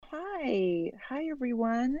Hi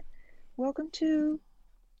everyone. Welcome to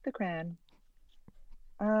the Cran.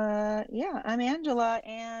 Yeah, I'm Angela,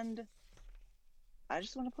 and I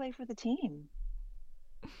just want to play for the team.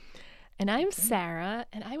 And I'm Okay. Sarah,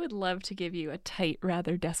 and I would love to give you a tight,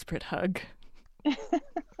 rather desperate hug.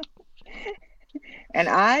 And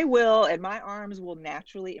I will, and my arms will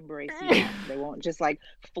naturally embrace you. They won't just like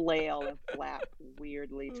flail and flap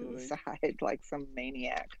weirdly to the side like some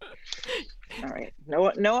maniac. All right.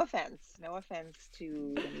 No offense. No offense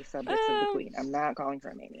to any subjects of the Queen. I'm not calling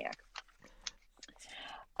her a maniac.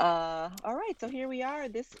 All right, so here we are.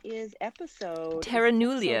 This is is Terra this episode?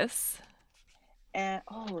 Nullius. And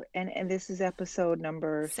this is episode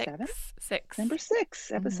number seven, Six. Six. number six,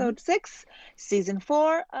 Mm-hmm. episode six, season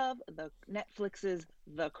four of the Netflix's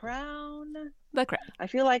The Crown. The Crown. I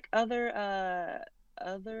feel like other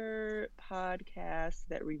podcasts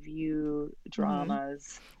that review Mm-hmm.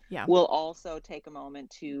 dramas Yeah. will also take a moment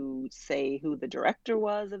to say who the director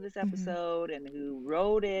was of this Mm-hmm. episode and who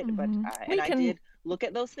wrote it. But Mm-hmm. I, and We I can, did look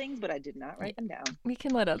at those things, but I did not yeah, write them down. we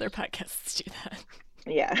can let other podcasts do that.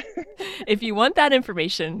 Yeah. If you want that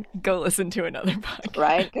information, go listen to another Right?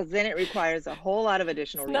 podcast. Because then it requires a whole lot of It's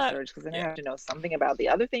additional not, research because then I yeah. have to know something about the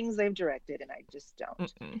other things they've directed, and I just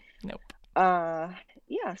don't. Mm-mm. Nope. Uh,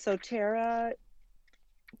 yeah. So Tara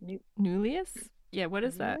Nullius? Yeah, what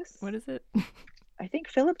is that? Newis, What is it? I think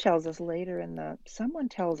Philip tells us later in the. Someone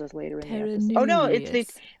tells us later in the Terra episode. Oh no, it's the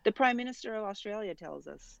Nullius. the Prime Minister of Australia tells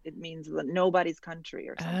us. It means nobody's country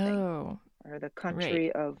or something, Oh, or the right.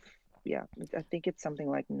 country of. Yeah, I think it's something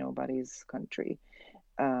like nobody's country.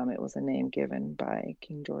 It was a name given by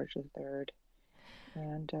King George III,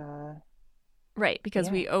 and Right, because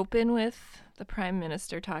yeah. we open with the Prime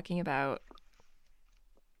Minister talking about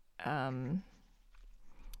um,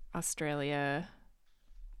 Australia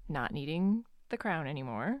not needing the crown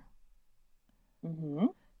anymore Hmm.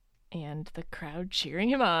 and the crowd cheering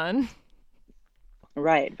him on.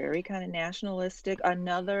 Right, very kind of nationalistic.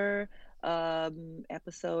 Another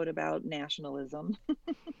episode about nationalism.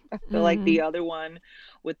 I feel like Mm-hmm. the other one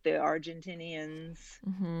with the Argentinians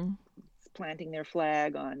Mm-hmm. planting their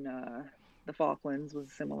flag on the Falklands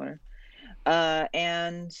was similar.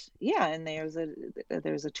 And yeah, and there's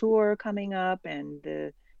a tour coming up, and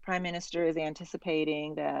the prime minister is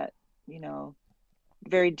anticipating that, you know,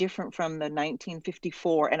 very different from the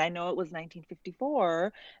 1954. And I know it was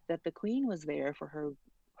 1954 that the Queen was there for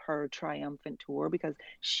her triumphant tour because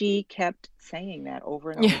she kept saying that over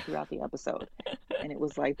and Yeah. over throughout the episode. And it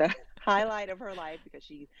was like the highlight of her life because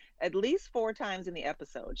she, at least four times in the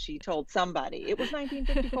episode, she told somebody it was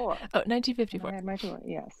 1954 Oh, when I 1954. had my tour.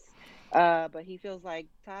 Yes. But he feels like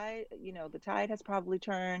the tide has probably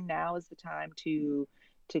turned. Now is the time to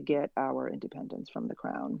get our independence from the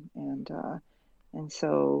crown. And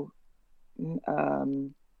so,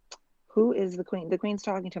 um, who is the queen? The queen's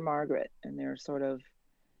talking to Margaret, and they're sort of,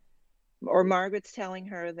 or Margaret's telling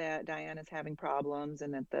her that Diana's having problems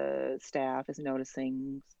and that the staff is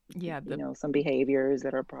noticing, Yeah, the some behaviors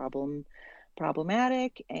that are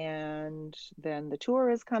problematic. And then the tour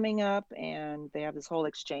is coming up, and they have this whole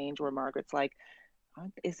exchange where Margaret's like,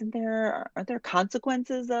 aren't there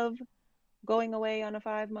consequences of going away on a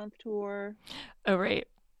 5-month tour oh right.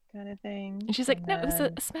 kind of thing? And she's like, And no, it was a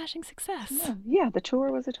then smashing success. yeah, the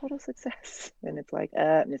tour was a total success. And it's like,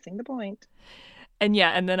 missing the point. And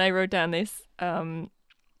yeah, and then I wrote down this when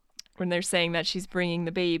they're saying that she's bringing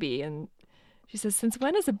the baby, and she says, "Since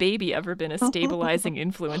when has a baby ever been a stabilizing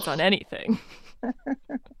influence on anything?"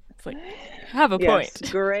 It's like, have a Yes,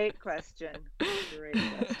 point. great question. Great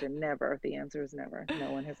question. Never. The answer is never.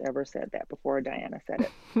 No one has ever said that before Diana said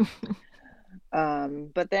it.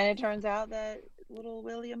 But then it turns out that little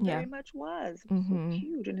William Yeah. very much was so Mm-hmm.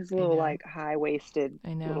 cute in his I little know. like high-waisted I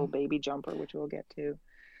little know. baby jumper, which we'll get to.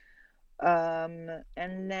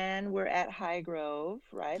 And then we're at Highgrove,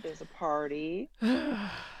 right? There's a party.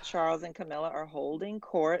 Oh Charles and Camilla are holding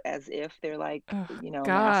court as if they're like, master and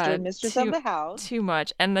God, mistress of too the house. too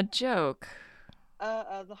much. And the joke.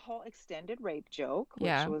 The whole extended rape joke, which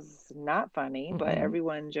Yeah. was not funny, but Mm-mm.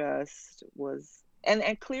 everyone just was, and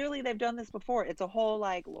clearly they've done this before. It's a whole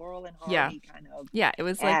like Laurel and Yeah. Hardy kind of Yeah. It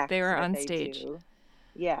was like they act were that on they stage. do.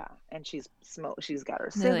 Yeah, and she's got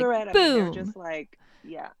her And they're like, cigarette. I mean, they're boom. just like,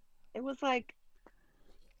 yeah. It was like,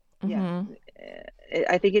 yeah. Mm-hmm.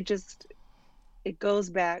 I think it goes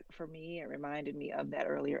back for me. It reminded me of that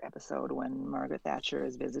earlier episode when Margaret Thatcher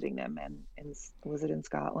is visiting them, and was it in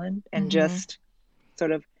Scotland? And Mm-hmm. just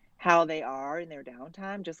sort of how they are in their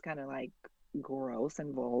downtime, just kind of like gross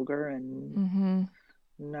and vulgar and Mm-hmm.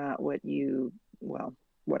 not what you, well,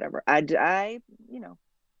 whatever. I, you know,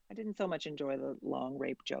 I didn't so much enjoy the long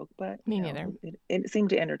rape joke, but Me neither. it seemed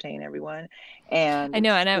to entertain everyone, I and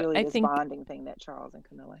know, it's and clearly I this think bonding thing that Charles and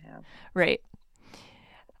Camilla have. right.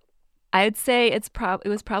 I'd say it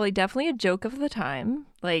was probably definitely a joke of the time.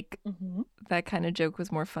 Like Hmm. that kind of joke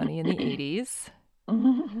was more funny in the 80s.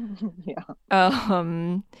 Yeah.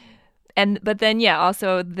 Um but then yeah,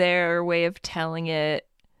 also their way of telling it,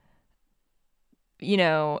 you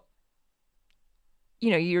know,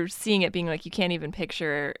 you're seeing it being like you can't even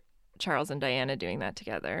picture Charles and Diana doing that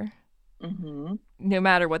together. Hmm. No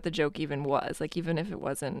matter what the joke even was. Like even if it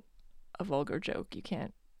wasn't a vulgar joke,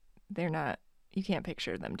 they're not you can't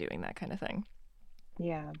picture them doing that kind of thing.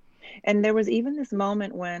 Yeah. And there was even this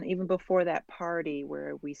moment when, even before that party,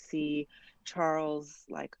 where we see Charles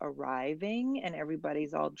like arriving and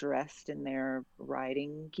everybody's all dressed in their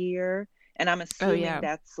riding gear. And I'm Oh assuming yeah.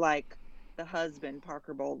 that's like the husband,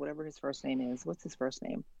 Parker Bowles, whatever his first name is. What's his first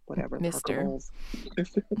name? Whatever, Parker Mister. Bowles.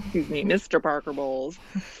 Excuse me, Mr. Parker Bowles.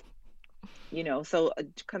 So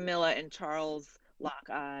Camilla and Charles lock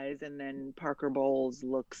eyes, and then Parker Bowles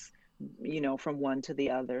looks, from one to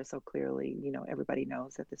the other. So clearly, everybody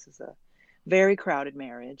knows that this is a very crowded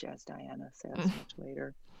marriage, as Diana says much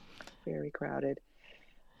later. Very crowded.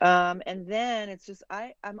 And then it's just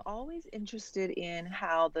I'm always interested in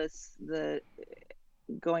how the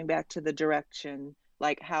going back to the direction,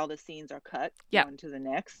 like how the scenes are cut Yeah. one to the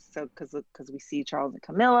next. So because we see Charles and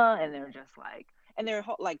Camilla, and they're just like, and they're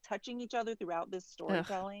like touching each other throughout this Ugh,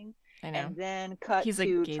 storytelling, I know. and then cut He's like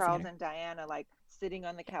to gazing Charles at her. and Diana like sitting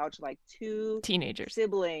on the couch like two Teenagers.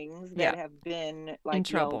 siblings Yeah. that have been In like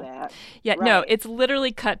yelled trouble. at. Yeah, no, Right. it's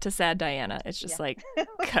literally cut to sad Diana. It's just Yeah. like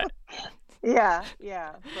cut. Yeah,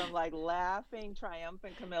 yeah. From like laughing,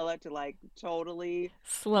 triumphant Camilla to like totally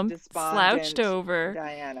Slouched despondent over.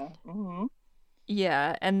 Diana. Hmm.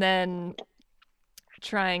 Yeah, and then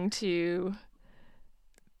trying to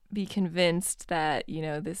be convinced that,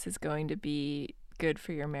 this is going to be good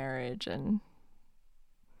for your marriage and,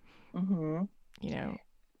 Hmm. you know,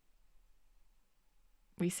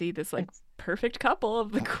 we see this like It's perfect couple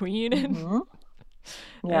of the Queen hmm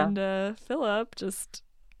yeah. and Philip just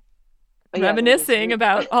Yeah, they're just reminiscing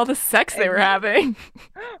about all the sex they were having.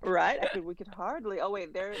 right. We could hardly. Oh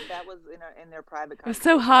wait, that was in their private It was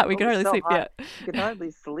so conversation. hot Like, we oh, could it was hardly so sleep hot, yet. we could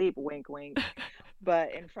hardly sleep. Wink, wink.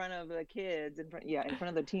 But in front of the kids, in front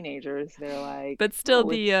of the teenagers, they're like, But still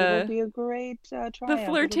 "Oh, it'll be a great the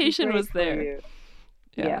triumph. It'll be flirtation great was for there. you."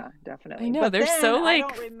 Yeah. Yeah, I definitely. know, But they're then so I like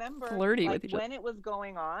don't remember flirty like with each other. when it was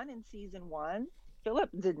going on in season one. Philip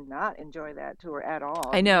did not enjoy that tour at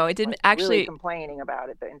all. I He know, was it didn't like really actually. complaining about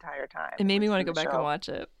it the entire time It that made we're me want to through go the back and show. watch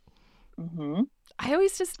it. Hmm. I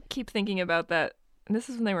always just keep thinking about that. And this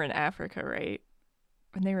is when they were in Africa, right?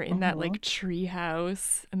 When they were in that Hmm. like tree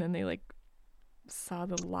house, and then they like saw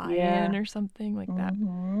the lion Yeah. or something like that.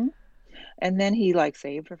 Hmm. And then he like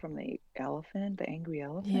saved her from the elephant, the angry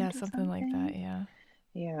Yeah, elephant or something like that. something. Yeah.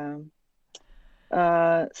 Yeah.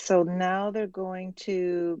 So now they're going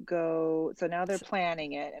to go, so now they're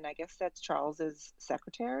planning it, and I guess that's Charles's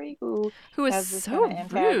secretary who Who was has this kind of so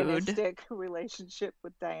rude. antagonistic relationship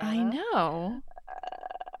with I Diana. know.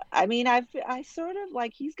 I mean, I sort of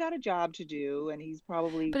like, he's got a job to do, and he's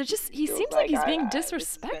probably But he feels seems like like he's being this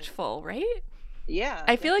has been, disrespectful, right? yeah,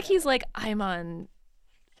 I feel like he's definitely. like, I'm on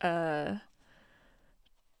uh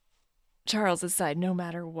Charles's side no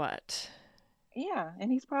matter what. Yeah, and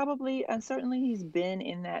he's probably, and certainly he's been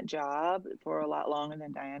in that job for a lot longer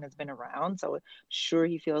than Diana's been around. So sure,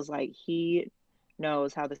 he feels like he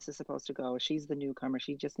knows how this is supposed to go. She's the newcomer.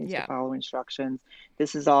 She just needs to Yeah. follow instructions.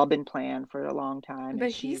 This has all been planned for a long time, and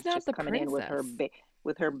But he's she's not just the coming in with princess.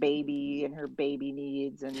 with her baby and her baby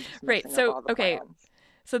needs, and just Right. messing up So, all the okay. plans.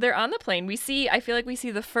 So they're on the plane. I feel like we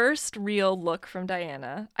see the first real look from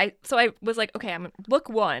Diana. I was like, okay, I'm look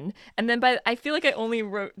one. And then I feel like I only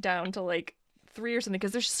wrote down to like 3 or something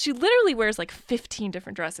because she literally wears like 15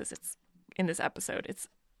 different dresses. It's in this episode. It's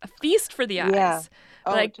a feast for the Yeah. eyes.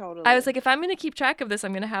 Oh, But I was totally. like, if I'm going to keep track of this,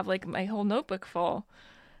 I'm going to have like my whole notebook full.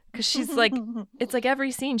 Because she's like, it's like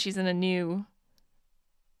every scene she's in a new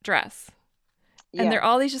dress. And Yeah. they're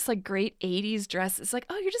all these just like great 80s dresses. It's like,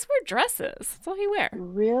 oh, you just wear dresses. That's all you wear.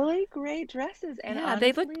 Really great dresses. And Yeah,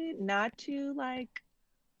 they look. honestly, not to like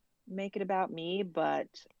make it about me, but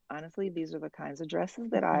honestly, these are the kinds of dresses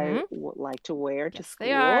that I Mhm. would like to wear to Yes,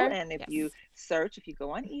 they school. are. And if Yes. you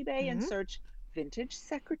go on eBay and Mhm. search vintage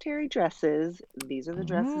secretary dresses, these are the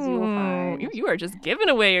dresses you will Ooh, find. you are just giving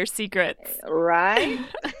away your secrets. Right?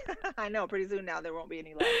 I know, pretty soon now there won't be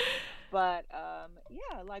any left. But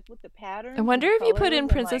yeah, like with the I patterns and wonder the if you put colors in and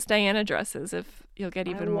Princess like, Diana dresses, if you'll get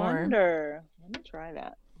I even more. wonder. Let me try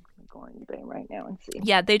that. go on eBay right now and see.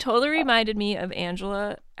 Yeah, they totally reminded me of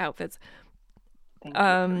Angela outfits. Thank you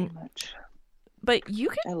very much. But you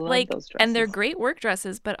can I love like, those and they're dresses. great work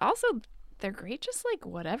dresses, but also they're great just like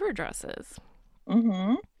whatever dresses.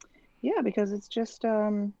 Mm-hmm. Yeah, because it's just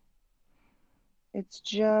um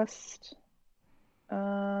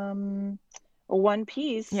a one Yeah.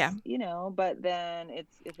 piece, but then if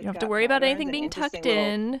You don't it's have to got worry about patterns anything and being interesting tucked little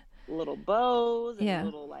in. little bows and Yeah.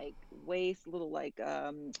 little like waist, little like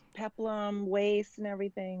peplum waist and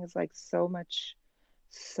everything, it's like so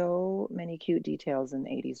many cute details in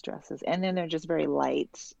 80s dresses. And then they're just very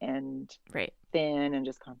light and Right. thin and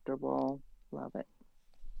just comfortable. Love it.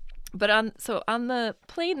 But on the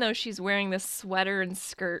plane though, she's wearing this sweater and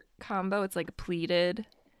skirt combo. It's like pleated.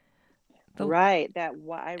 The Right. I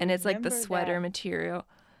and it's like the remember sweater that. material.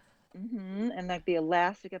 And like the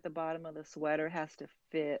elastic at the bottom of the sweater has to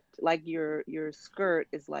fit. Like your skirt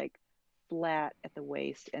is like flat at the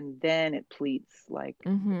waist and then it pleats like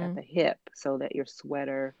at Mm-hmm. the hip so that your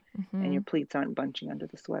sweater and Mm-hmm. your pleats aren't bunching under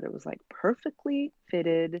the sweater. It was like perfectly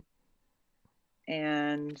fitted.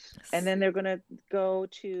 And then go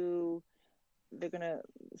to they're gonna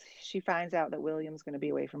she finds out that William's gonna be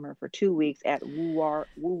away from her for 2 weeks at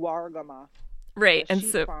Wuwargama, Right. a And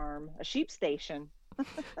sheep so farm, a sheep station.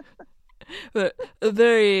 but a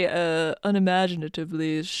very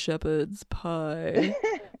unimaginatively shepherd's pie.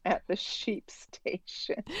 At the sheep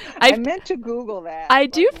station. I I meant to Google that, I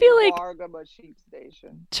like do feel like Wuwargama sheep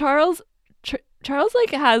station. Charles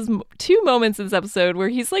like has two moments in this episode where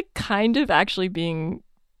he's like kind of actually being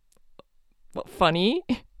funny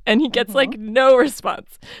and he gets like no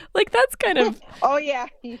response. Like that's kind of Oh yeah.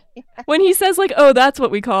 when he says like, "Oh, that's what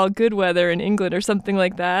we call good weather in England" or something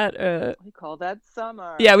like that. We call that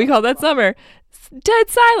summer. Yeah, we Blah, call blah, that blah. summer. Dead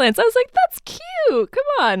silence. I was like, "That's cute. Come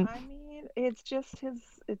on." I mean, it's just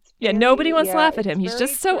it's Yeah, very, nobody wants to yeah, laugh at it's him. He's very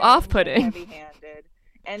just so cringe and off-putting. heavy-handed.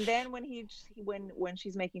 And then when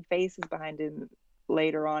she's making faces behind him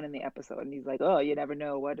later on in the episode, and he's like, "Oh, you never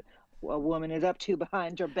know what a woman is up to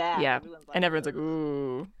behind your back." Yeah, Everyone's like, and everyone's like,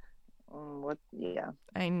 "Ooh." what? Yeah.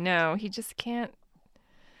 I know. He just can't.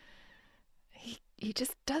 He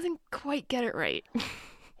just doesn't quite get it right.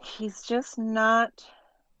 He's just not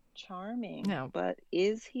charming. No. But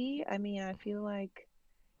is he? I mean, I feel like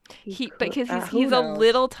because who he's a knows?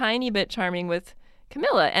 little tiny bit charming with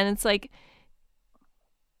Camilla, and it's like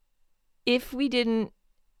if we didn't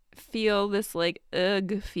feel this like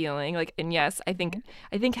ugh feeling, like, and yes, I think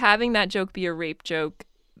having that joke be a rape joke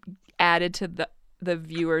added to the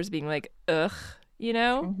viewers being like ugh,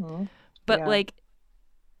 Mm-hmm. but Yeah. like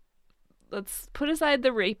let's put aside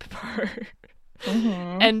the rape part.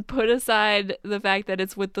 Mm-hmm. And put aside the fact that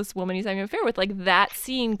it's with this woman he's having an affair with. Like that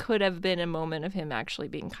scene could have been a moment of him actually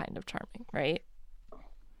being kind of charming, right?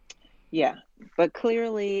 Yeah, but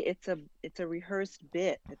clearly it's a rehearsed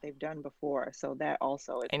bit that they've done before, so that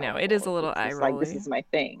also is I know helpful. it is a little It's eye just like, this rolly. is my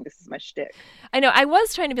thing, this is my shtick. I know. I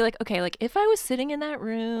was trying to be like, okay, like if I was sitting in that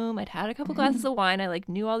room, I'd had a couple glasses of wine, I like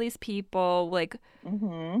knew all these people, like,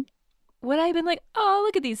 would I have been like, oh,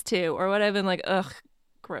 look at these two, or would I have been like, ugh,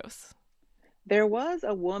 gross? There was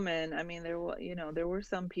a woman. I mean, there were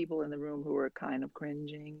some people in the room who were kind of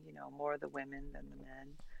cringing, more the women than the men.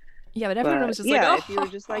 Yeah, but everyone was just yeah, like, oh, if you were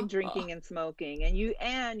just like drinking and smoking,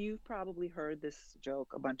 and you've probably heard this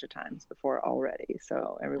joke a bunch of times before already,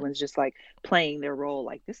 so everyone's just like playing their role,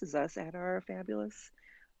 like this is us at our fabulous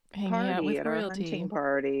hanging party, out with at royalty. our hunting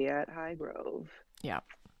party at Highgrove. Yeah.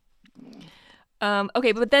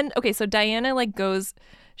 Okay, but then so Diana like goes,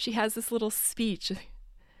 she has this little speech.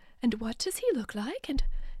 And what does he look like?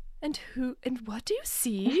 And who and what do you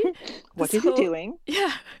see? What is he doing?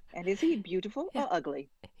 Yeah. And is he beautiful or ugly?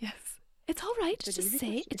 Yes. It's all right to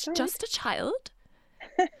say it's just a child.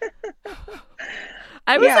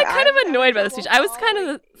 I was like kind of annoyed by the speech. I was kind of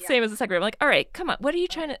the same as the secretary. I'm like, all right, come on. What are you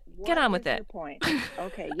trying to get on with it? Your point.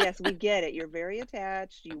 Okay, yes, we get it. You're very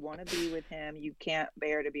attached. You want to be with him. You can't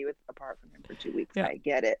bear to be apart from him for 2 weeks. Yeah. I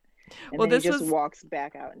get it. And then he just walks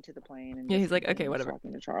back out into the plane and he's like, okay, whatever.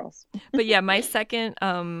 Talking to Charles. But yeah, my second,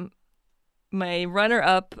 my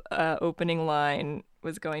runner-up opening line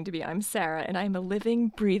was going to be, "I'm Sarah, and I'm a living,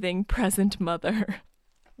 breathing, present mother."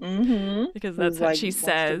 Because that's what she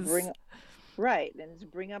says. Right, and to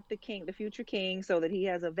bring up the future king, so that he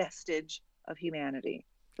has a vestige of humanity.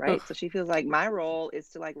 Right, so she feels like my role is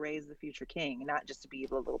to like raise the future king, not just to be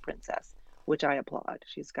the little princess, which I applaud.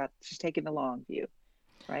 She's taking the long view.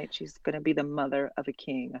 Right, she's going to be the mother of a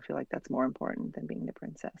king. I feel like that's more important than being the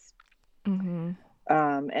princess. And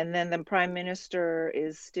then the prime minister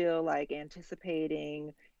is still like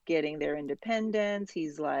anticipating getting their independence.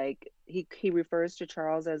 He's like he refers to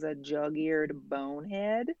Charles as a jug-eared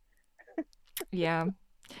bonehead, Yeah.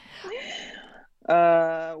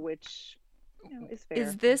 Which is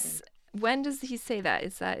Is fair, I this think. when does he say that?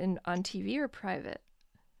 Is that in on TV or private?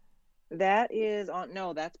 That is on,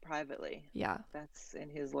 no, that's privately. Yeah. That's in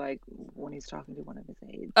his, like, when he's talking to one of his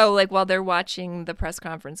Oh, aides. like while they're watching the press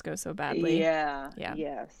conference go so badly. Yeah, Yeah.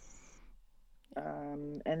 yes.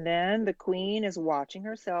 And then the queen is watching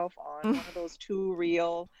herself on one of those two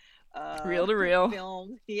reel uh Reel to reel.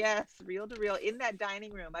 film. Yes, reel to reel in that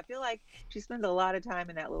dining room. I feel like she spends a lot of time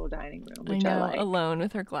in that little dining room, I which I know, like. alone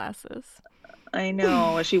with her glasses. I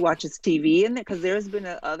know she watches TV in it because there's been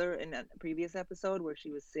a other in a previous episode where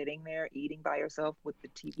she was sitting there eating by herself with the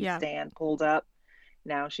TV Yeah. stand pulled up.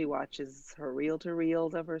 Now she watches her reel to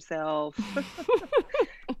reels of herself.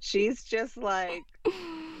 She's just like,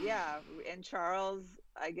 yeah. And Charles,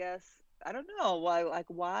 I guess, I don't know why, like,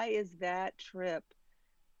 why is that trip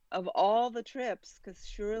of all the trips? Because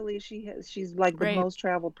surely she's like the Right. most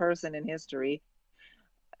traveled person in history.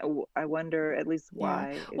 I wonder at least Yeah.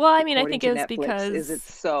 why, Well, I mean, I according think to it was Netflix, is it because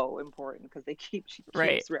so important? Because she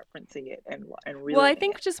right. keeps referencing it and Well, I relaying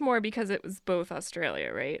think it. just more because it was both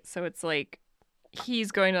Australia, right? So it's like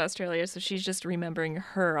he's going to Australia, so she's just remembering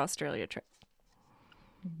her Australia trip.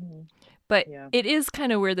 Hmm. But Yeah. it is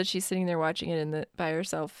kind of weird that she's sitting there watching it in the by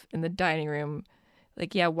herself in the dining room.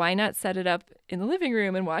 Like, yeah, why not set it up in the living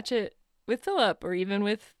room and watch it with Philip or even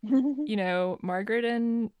with, Margaret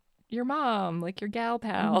and your mom, like your gal Hmm.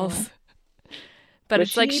 pals. But But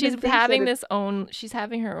it's like she even thinks that it's, she's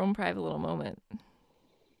having her own private little moment.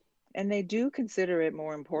 and they do consider it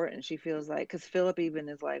more important. She feels like, because Philip even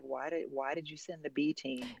is like, why did you send the B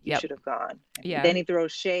team? You Yep. should have gone. And Yeah. then he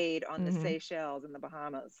throws shade on the Hmm. Seychelles and the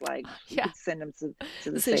Bahamas. Like, you Yeah. could send them to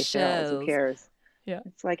The the Seychelles. Who Seychelles. cares? Yeah.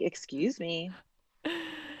 It's like, excuse me.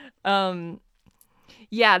 Um,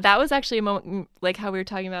 yeah, that was actually a moment like how we were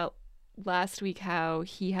talking about last week, how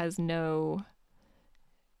he has no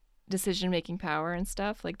decision making power and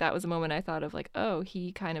stuff. Like that was a moment I thought of like, oh,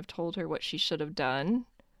 he kind of told her what she should have done.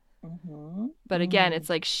 Hmm. But again, Hmm. it's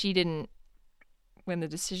like she didn't when the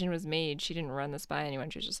decision was made, she didn't run this by anyone.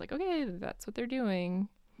 She was just like, okay, that's what they're doing.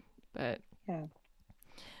 But Yeah.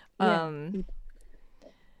 Yeah. um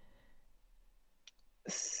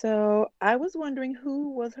So I was wondering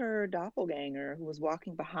who was her doppelganger who was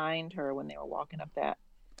walking behind her when they were walking up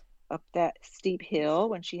that steep hill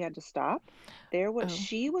when she had to stop. There was oh,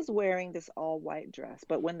 She was wearing this all white dress,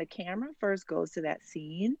 but when the camera first goes to that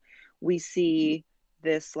scene, we see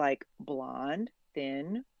this like blonde,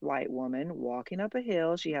 thin white woman walking up a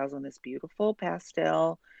hill. She has on this beautiful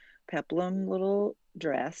pastel peplum little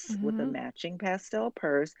dress with a mhm. matching pastel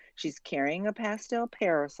purse. She's carrying a pastel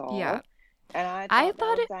Yeah. parasol, and I I thought that thought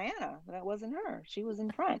was it Diana. That wasn't her. She was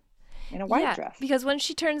in front in a white yeah, dress. because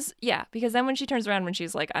then when she turns around when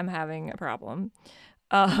she's like, I'm having a problem,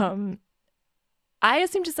 um, I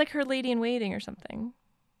assumed it's like her lady in waiting or something.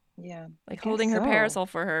 Yeah, I Like guess holding her so. parasol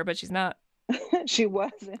for her, but she's not She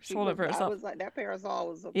wasn't. she's She holding it was. for I herself. was like, that parasol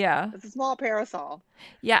was a. Yeah. It's a small parasol.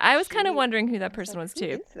 Yeah, I was kind of She. wondering who I that was person like, was who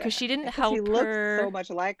too, is because that? she didn't And because she help looked so her. much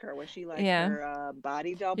like her. Was she like Yeah. her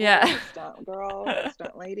body double, Yeah. her stunt girl, her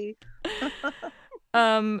stunt lady?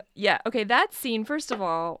 Yeah, okay, that scene, first of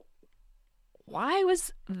all, why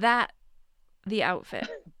was that the outfit?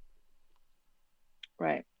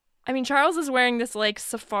 Right. I mean, Charles is wearing this like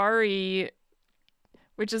safari,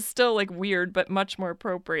 which is still like weird, but much more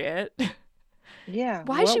appropriate. Yeah.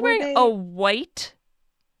 Why is she What were wearing a they white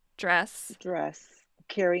dress? dress?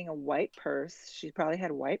 Carrying a white purse. She probably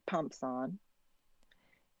had white pumps on,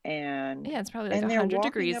 and Yeah, it's probably like and they're 100 walking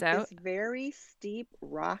degrees up this out, very steep,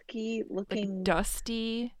 rocky like looking.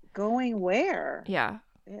 dusty. Going where? Yeah,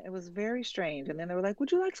 It was very strange. And then they were like,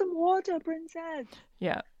 "Would you like some water, princess?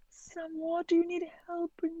 yeah. Some water? You need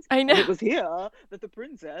help, princess?" I And know. it was here that the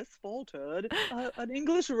princess faltered. An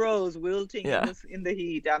English rose wilting in Yeah, the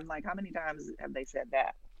heat. I'm like, how many times have they said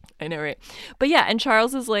that? I know, right? But yeah, and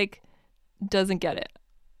Charles is like, doesn't get it.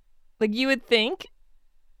 Like you would think.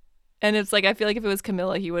 And it's like, I feel like if it was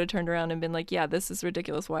Camilla, he would have turned around and been like, yeah, this is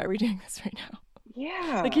ridiculous. Why are we doing this right now?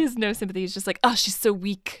 Like, he Yeah, has no sympathy. He's just like, oh, she's so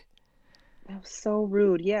weak. that was so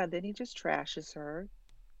rude. Yeah, then he just trashes her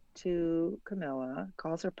to Camilla,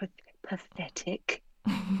 calls her pathetic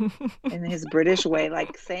in his British way,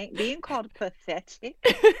 like saying being called pathetic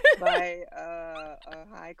by a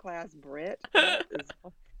high class Brit.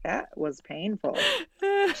 That was painful.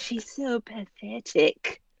 She's so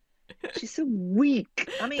pathetic. She's so weak.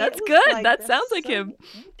 I mean, it That's was good. like, That sounds that's like so him.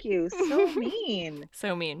 thank you. So mean.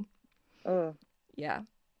 So mean. Oh, Yeah.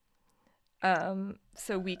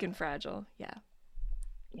 So weak and fragile. Yeah.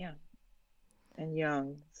 yeah. And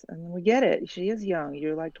young. And we get it. She is young.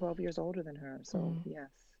 You're like 12 years older than her. So, Mm. yes,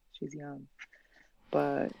 she's young.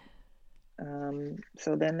 But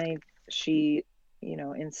so then she,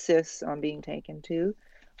 insists on being taken to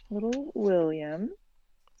little William.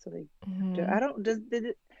 So they Mm-hmm. I don't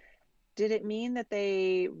did it mean that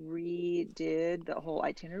they redid the whole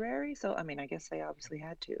itinerary? So I mean, I guess they obviously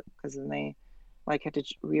had to, because then they like had to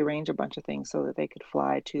rearrange a bunch of things so that they could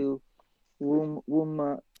fly to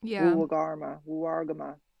Yeah.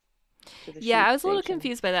 Wuargama, to the Yeah, sheep I was a little station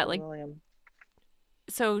confused by that. for Like, William.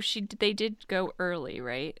 so they did go early,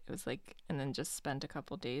 right? It was like, and then just spent a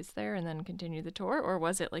couple days there and then continue the tour, or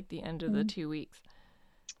was it like the end of the Mm. 2 weeks?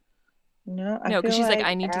 No, I No, because feel she's like,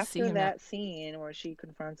 I like need to see after him now. that scene where she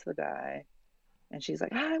confronts the guy and she's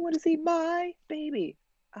like, I want to see my baby,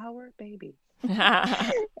 our baby.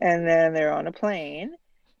 And then they're on a plane,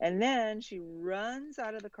 and then she runs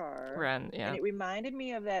out of the car. Run, And yeah. it reminded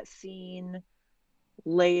me of that scene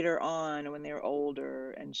later on when they're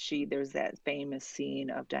older, and there's that famous scene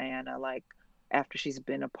of Diana, like after she's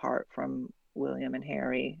been apart from William and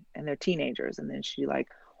Harry, and they're teenagers, and then she like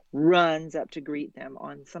runs up to greet them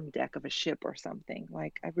on some deck of a ship or something.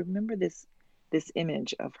 Like I remember this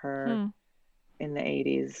image of her Hmm. in the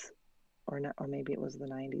 80s, or not, or maybe it was the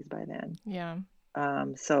 90s by then. Yeah.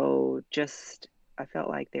 So just I felt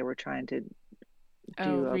like they were trying to Oh,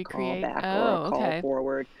 do a call recreate. back or a Oh, call okay.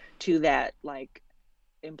 forward to that like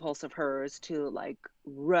impulse of hers to like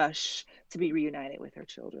rush to be reunited with her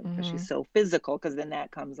children, because Mm-hmm. she's so physical. Because then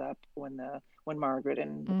that comes up when Margaret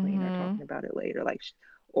and the Queen are Mm-hmm. talking about it later, like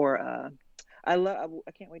or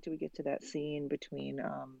I can't wait till we get to that scene between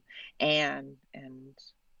Anne and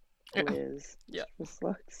Liz. Yeah. Just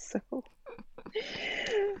like so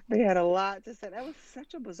they had a lot to say. That was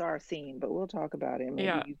such a bizarre scene, but we'll talk about it. Maybe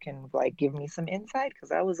Yeah. you can like give me some insight,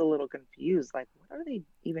 because I was a little confused. Like, what are they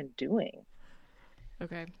even doing?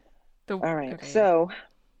 Okay. All right. Okay, yeah. So,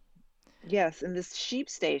 yes, and this sheep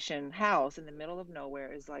station house in the middle of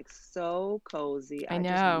nowhere is like so cozy. I I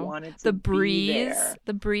just know. wanted to be there.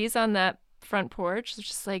 The breeze on that front porch, it's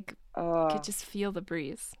just like you could Uh, just feel the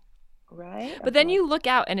breeze. right? I But then thought, you look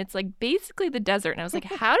out and it's like basically the desert. And I was like,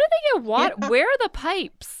 how do they get water? yeah, Where are the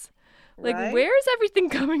pipes? Like, right? where's everything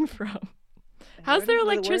coming from? And How's their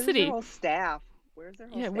where's their electricity? whole staff? Where's their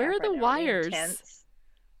whole Yeah, where staff are right the now? Are they in wires? tents?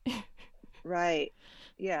 Right.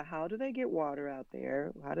 Yeah, how do they get water out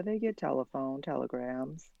there? How do they get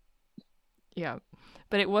telegrams? Yeah.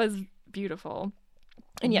 But it was beautiful.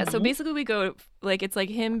 And yeah, so Mm-hmm. basically we go like it's like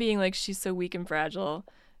him being like she's so weak and fragile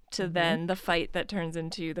to Mm-hmm. then the fight that turns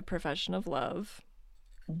into the profession of love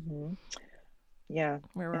Mm-hmm. Yeah.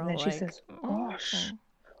 where we're And then all she like, says, oh, gosh, oh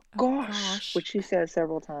gosh, gosh. which she says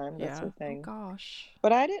several times. That's Yeah. her Oh thing. gosh.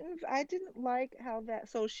 But I didn't like how that,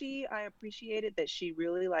 so I appreciated that she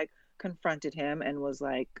really like confronted him and was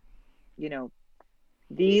like, you know,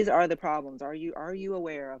 these are the problems. Are you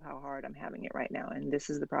aware of how hard I'm having it right now? And this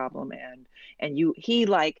is the problem. And he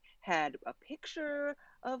like had a picture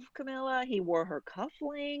of Camilla. He wore her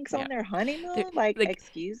cufflinks Yeah. on their They're, honeymoon. Like, like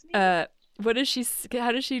excuse me? what does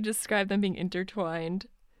how does she describe them being intertwined?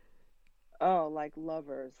 Oh, like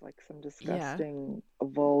lovers, like some Yeah. disgusting,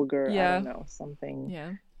 vulgar, I don't Yeah. know, something.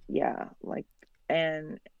 Yeah. Yeah, like,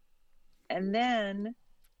 and and then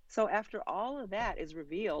so after all of that is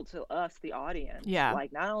revealed to us, the audience, Yeah.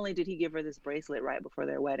 like not only did he give her this bracelet right before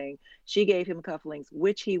their wedding, she gave him cufflinks,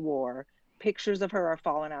 which he wore. Pictures of her are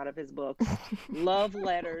falling out of his books. Love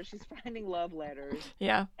letters. She's finding love letters.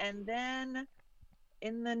 Yeah. And then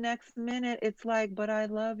in the next minute, it's like, but I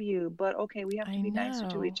love you. But okay, we have to I be nicer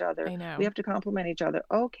to know. each other. I We know. have to compliment each other.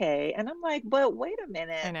 Okay. And I'm like, but wait a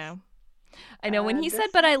I minute. know. I know. When he said,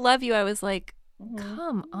 This but I is, love you, I was like, mhm.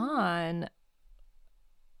 come on.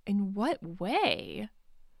 In what way?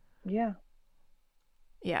 Yeah.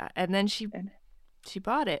 Yeah. And then And she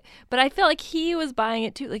bought it. But I felt like he was buying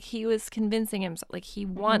it too. Like he was convincing himself. Like he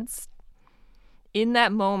mhm. wants, in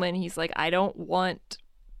that moment, he's like, I don't want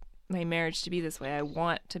my marriage to be this way. I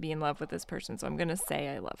want to be in love with this person. So I'm going to say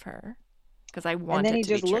I love her because I And want then it he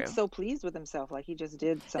to be just looks true. so pleased with himself, like he just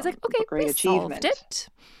did It's some like, okay, great we solved achievement. it.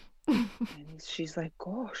 And she's like,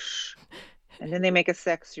 gosh. And then they make a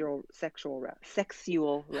sexual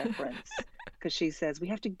reference, because she says we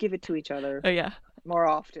have to give it to each other Oh, yeah. more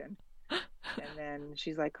often. And then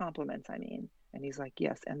she's like, compliments, I mean. And he's like,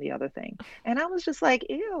 yes, and the other thing. And I was just like,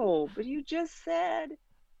 ew, but you just said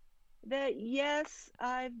that, yes,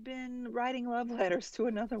 I've been writing love letters to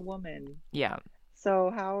another woman. Yeah.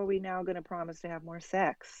 So how are we now going to promise to have more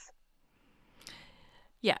sex?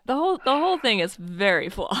 Yeah. The whole thing is very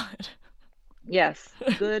flawed. Yes,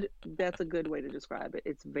 good. That's a good way to describe it.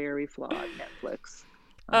 It's very flawed, Netflix.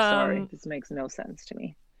 I'm sorry. Um, This makes no sense to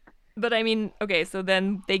me. but I mean, okay, so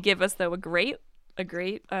then they give us though a great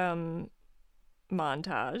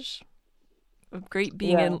montage. A great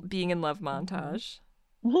Yeah. being in love Hmm. montage.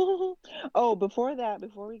 Oh, before that,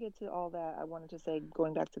 before we get to all that, I wanted to say,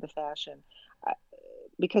 going back to the fashion, I,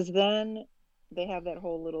 because then they have that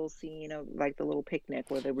whole little scene of like the little picnic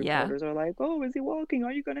where the Yeah. reporters are like, "Oh, is he walking?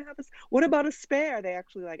 Are you going to have a? What about a spare?" They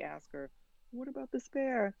actually like ask her, "What about the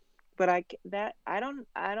spare?" But that I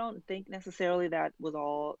don't think necessarily that was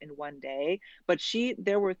all in one day. But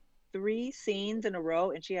there were three scenes in a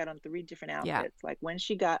row, and she had on three different Yeah. outfits. Like when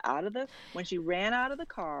she ran out of the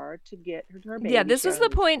car to get her Yeah, baby, this she was had the on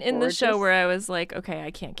this point in the show gorgeous. where I was like, okay,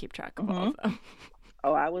 I can't keep track of all Hmm. of them.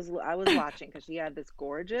 Oh, I was watching because she had this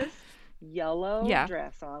gorgeous yellow Yeah.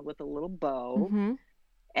 dress on with a little bow. Mm-hmm.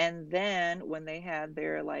 And then when they had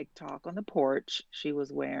their like talk on the porch, she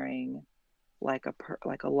was wearing like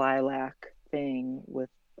a lilac thing with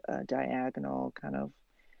a diagonal kind of.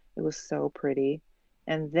 It was so pretty.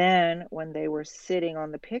 And then when they were sitting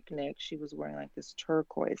on the picnic, she was wearing like this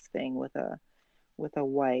turquoise thing with a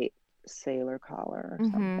white sailor collar or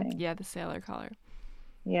Mm-hmm. something. Yeah, the sailor collar.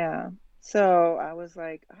 Yeah. So I was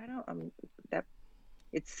like, I don't that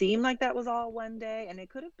it seemed like that was all one day, and it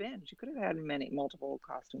could have been. She could have had multiple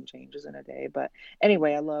costume changes in a day. But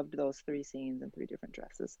anyway, I loved those three scenes and three different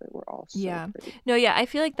dresses that were all so Yeah. pretty. No, yeah, I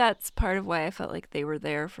feel like that's part of why I felt like they were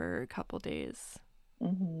there for a couple days.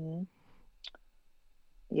 Hmm.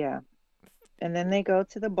 Yeah. And then they go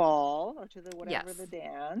to the ball or to the whatever Yes. the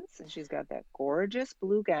dance, and she's got that gorgeous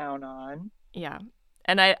blue gown on, Yeah.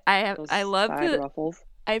 And I those love side the ruffles.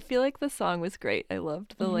 I feel like the song was great. I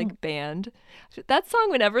loved the Hmm. like band. That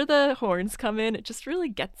song whenever the horns come in, it just really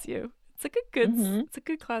gets you. Hmm. It's a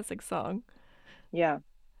good classic song. Yeah.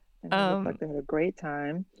 And they look Um like they had a great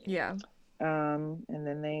time. yeah. And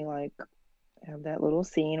then they like have that little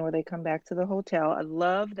scene where they come back to the hotel. I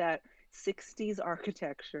love that 60s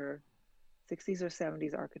architecture, 60s or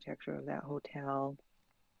 70s architecture of that hotel.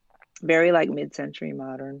 Very like mid-century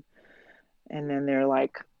modern. And then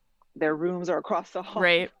their rooms are across the hall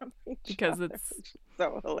Right. from each Because other, it's which is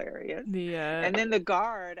so hilarious. the And then the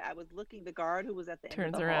guard who was at the end of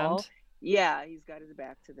turns the hall, around. yeah, he's got his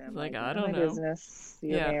back to He's them, like, like I none of don't my know. business.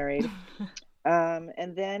 You're Yeah. married.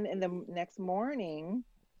 And then in the next morning,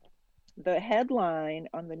 the headline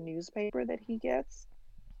on the newspaper that he gets,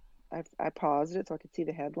 I paused it so I could see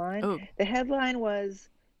the headline. Oh, The headline was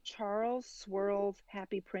Charles swirls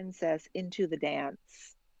happy princess into the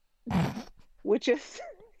dance, which is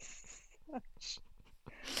such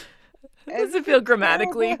does it it's a feel terrible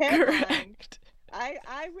grammatically headline. correct?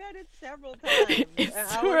 I read it several times It and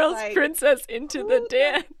I was swirls like, princess into the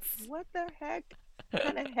dance. what the heck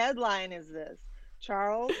kind of headline is this?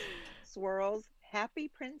 Charles swirls happy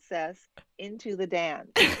princess into the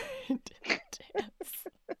dance. Into the dance.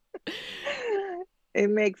 It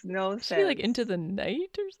makes no Should be like sense. into the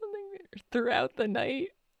night or something, or throughout the night.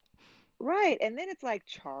 Right. And then it's like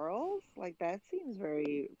Charles, like that seems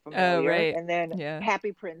very Oh, familiar. right. And then Yeah,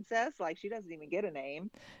 Happy Princess, like she doesn't even get a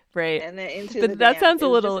name. right. And then Into the But that Dance. sounds It a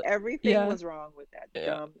was just little, everything yeah, was wrong with that yeah,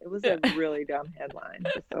 dumb. It was yeah. a really dumb headline.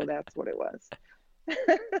 So that's what it was.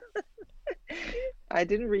 I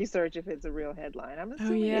didn't research if it's a real headline. I'm Oh,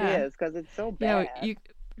 assuming it yeah. is because it's so Yeah, bad. you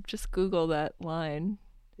just Google that line.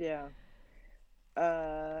 Yeah.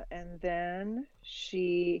 And then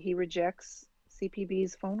he rejects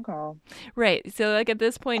CPB's phone call. Right. So, like, at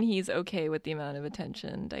this point, he's okay with the amount of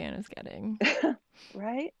attention Diana's getting.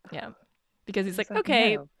 Right? Yeah. Because he's He's like, like,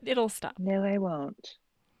 okay, no, it'll stop. no, I won't.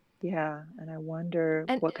 Yeah. And I wonder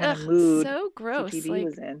And, what kind of ugh, mood so gross. CPB Like,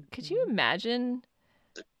 was in. could you imagine?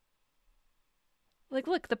 Like,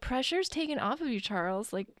 look, the pressure's taken off of you,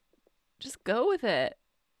 Charles. Like, just go with it.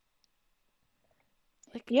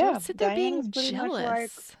 Like, Yeah. don't sit there Diana was being pretty much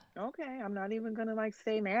like, jealous. okay, I'm not even gonna like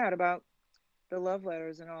stay mad about the love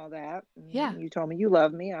letters and all that. Yeah. You told me you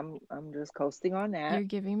love me. I'm just coasting on You're that.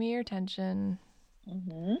 giving me your attention.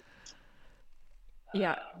 Hmm.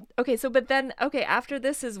 Yeah. Okay, so but then okay, after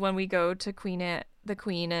this is when we go to the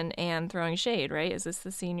Queen and Anne throwing shade, right? Is this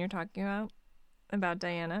the scene you're talking about? About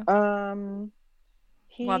Diana?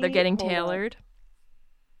 While they're He getting hold on. tailored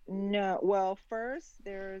No, well, first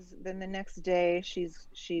then the next day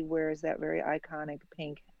she wears that very iconic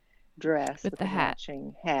pink dress with with the the hat.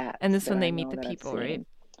 matching hat And this that when I they meet know the that I've people, right? seen.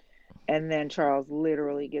 And then Charles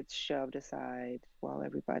literally gets shoved aside while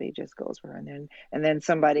everybody just goes for her. And then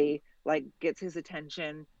somebody like gets his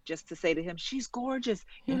attention just to say to him, "She's gorgeous.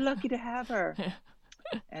 You're Yeah. lucky to have her."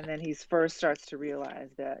 And then he first starts to realize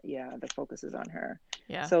that, yeah, the focus is on her.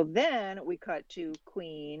 Yeah. So then we cut to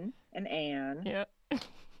Queen and Anne. Yeah.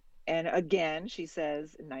 And again, she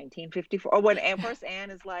says 1954. Oh, and first Anne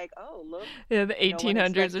is like, "Oh, look, Yeah, the no one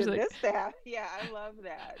 1800s or expected something. this to happen." Yeah, I love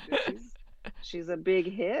that. She's a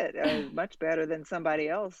big hit, much better than somebody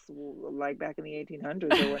else, like back in the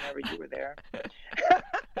 1800s or whenever you were there.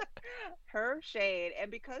 Her shade, and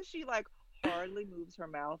because she like hardly moves her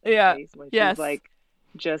mouth and Yeah. face when she's Yes. like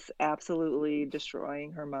just absolutely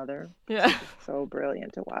destroying her mother, Yeah. she's just so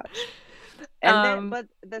brilliant to watch. And then, Um, but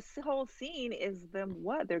this whole scene is them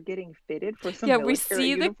what? They're getting fitted for some yeah, we military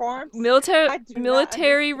see the uniforms. military I do not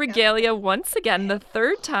military understand. regalia once again, the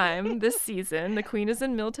third time this season. The queen is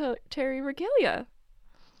in military regalia.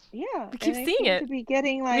 Yeah, We keep and they seeing seem to it. be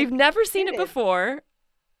getting We've like never seen it fitted, before,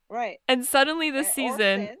 right? and suddenly this Or season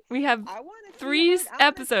since we have I want to see three her, I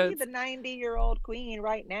want to see episodes. the 90-year-old queen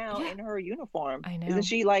right now Yeah, in her uniform. I Isn't know.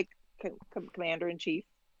 she like commander in chief?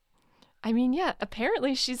 I mean, yeah,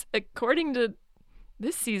 apparently she's, according to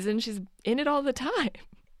this season, she's in it all the time.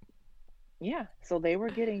 Yeah, so they were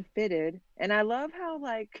getting fitted, and I love how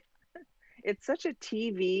like it's such a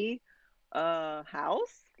TV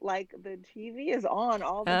house. Like the TV is on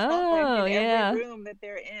all the time Oh, in every yeah. room that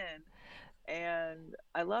they're in. And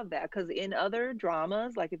I love that because in other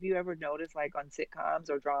dramas, like if you ever notice, like on sitcoms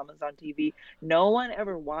or dramas on TV, no one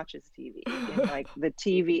ever watches TV in like the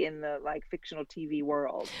TV in the like fictional TV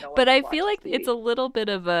world. No one But ever I feel watches like it's TV. a little bit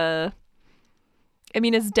of a. I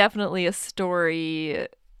mean, it's definitely a story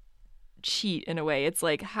cheat in a way. It's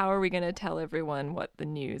like, how are we going to tell everyone what the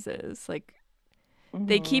news is? Like,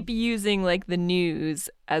 they Hmm. keep using like the news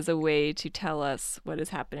as a way to tell us what is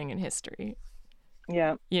happening in history,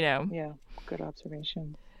 Yeah, you know? yeah, good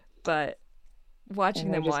observation. But And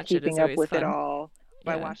watching they're them just watch it is keeping up always with it fun. all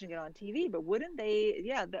by Yeah. watching it on TV. But wouldn't they,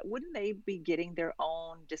 yeah, that wouldn't they be getting their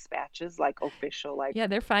own dispatches, like official, like Yeah,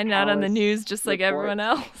 they're finding out on the palace news just like everyone reports?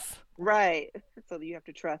 else. Right. So you have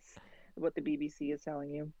to trust what the BBC is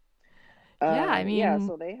telling you. Yeah, I Yeah, mean,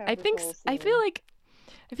 so they have I this think whole I feel scene. like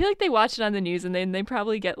they watch it on the news and then they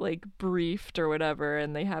probably get like briefed or whatever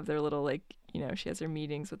and they have their little like, she has her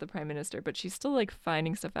meetings with the prime minister, but she's still like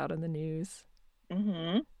finding stuff out on the news.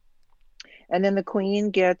 Hmm. And then the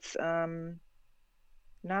queen gets,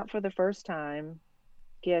 not for the first time,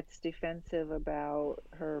 gets defensive about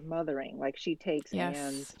her mothering. Like she takes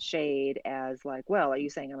Yes. Anne's shade as like, well, are you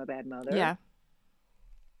saying I'm a bad mother? Yeah.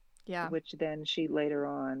 Yeah. Which then she later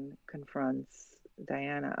on confronts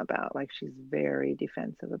Diana about. Like she's very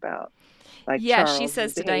defensive about like Yeah, she Charles's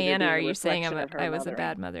says to behavior Diana, being "Are a you saying reflection of her I was a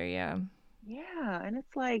bad mothering. mother?" Yeah. Yeah, and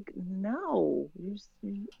it's like, no,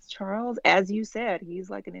 Charles, as you said, he's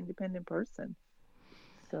like an independent person.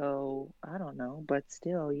 So I don't know, but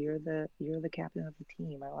still, you're the captain of the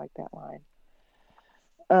team. I like that line.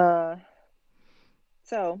 Uh,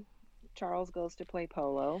 so Charles goes to play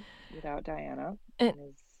polo without Diana And and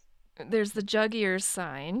is. there's the jug ears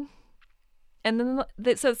sign. And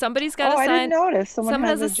then so somebody's got Oh, a I didn't sign. notice. Someone Someone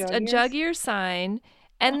has has a a jug jug ears. ear sign,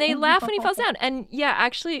 and they laugh when he falls down. And yeah,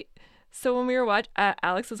 actually, so when we were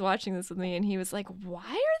Alex was watching this with me, and he was like, "Why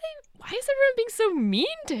are they? Why is everyone being so mean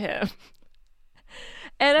to him?"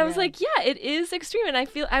 And I was Yeah. like, "Yeah, it is extreme." And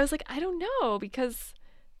I was like, I don't know because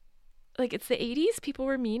like it's the '80s. People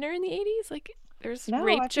were meaner in the '80s. Like there's No,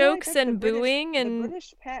 rape I feel like jokes that's and booing and.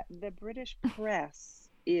 the British press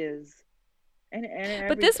is, and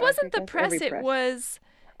But every this I wasn't think the that's every press. It press. was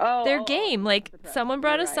their Oh, game. it wasn't Like the press. someone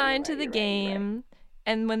brought You're a right. You're sign right. to the You're right. You're right. game,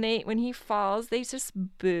 and when he falls, they just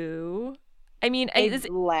boo. I mean, They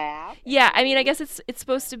laugh and yeah. I mean, I boo. guess it's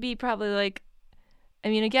supposed to be probably like. I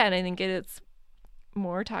mean, again, I think it's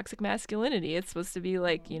more toxic masculinity. It's supposed to be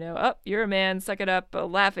like, Mhm. oh, you're a man, suck it up,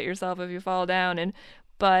 laugh at yourself if you fall down,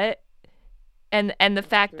 but and the That's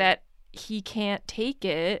fact true. that he can't take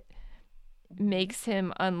it Hmm. makes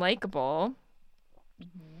him unlikable.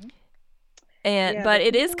 Hmm. And Yeah, the but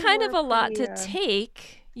it is people kind of were a lot pretty. to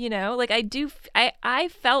take, like I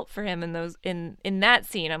felt for him in those in that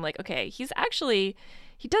scene. I'm like, okay,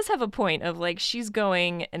 he does have a point of like she's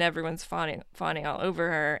going and everyone's fawning all over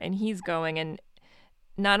her, and he's going, and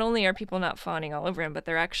not only are people not fawning all over him, but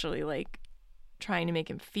they're actually like trying to make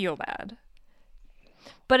him feel bad.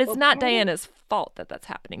 But it's Well, not part of Diana's fault that that's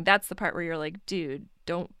happening. That's the part where you're like, dude,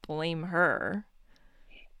 don't blame her.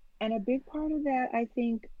 and a big part of that, I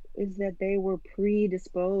think, is that they were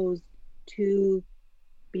predisposed to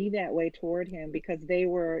be that way toward him because they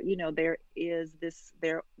were,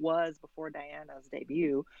 there was before Diana's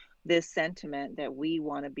debut, this sentiment that we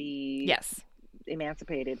want to be Yes.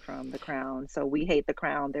 emancipated from the crown. So we hate the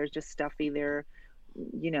crown. They're just stuffy. They're,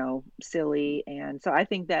 silly. And so I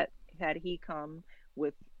think that had he come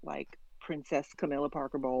with like Princess Camilla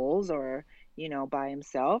Parker Bowles or, by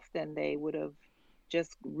himself, then they would have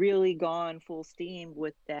just really gone full steam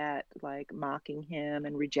with that, like mocking him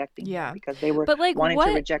and rejecting him Yeah. because they were But like wanting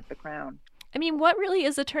to what reject the crown. I mean, what really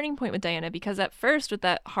is a turning point with Diana? Because at first, with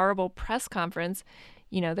that horrible press conference,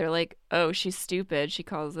 they're like, oh, she's stupid. She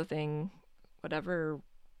calls the thing whatever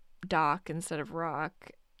Doc instead of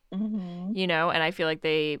Rock, Mm-hmm. and I feel like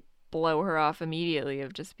they blow her off immediately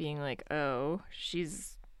of just being like, oh,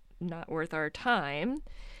 she's not worth our time.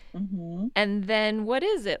 Mm-hmm. And then what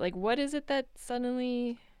is it? Like, what is it that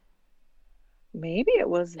suddenly. Maybe it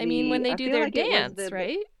was I mean, when they I do feel their like it was dance,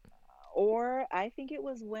 right? or I think it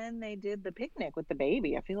was when they did the picnic with the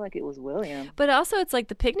baby. I feel like it was William. But also, it's like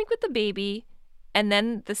the picnic with the baby, and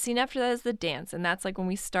then the scene after that is the dance. And that's like when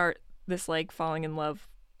we start this like falling in love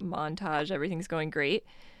montage. Everything's going great.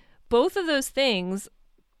 Both of those things,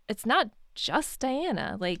 it's not just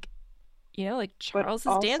Diana. Like, like But Charles is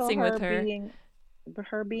also dancing with her.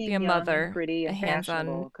 her Be being a young and mother, pretty a and hands-on,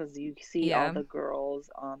 fashionable, because you see all yeah. the girls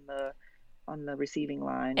on the receiving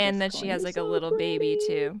line And just that she going, has "You're like a so little baby pretty."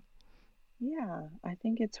 too. Yeah, I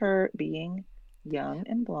think it's her being young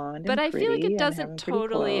and blonde But and I feel like it pretty and doesn't having pretty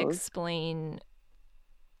totally clothes. explain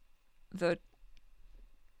the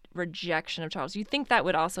rejection of Charles. You think that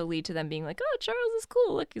would also lead to them being like, oh, Charles is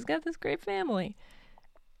cool. Look, he's got this great family.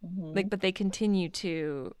 Mm-hmm. Like, but they continue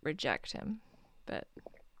to reject him. But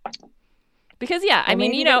because, yeah, I Well,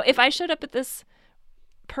 mean, maybe they. if I showed up at this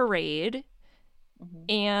parade Mhm.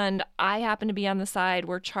 and I happened to be on the side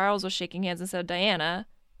where Charles was shaking hands instead of Diana,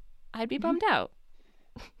 I'd be bummed out.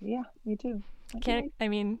 Yeah, me too. Can't, I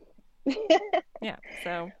mean, yeah,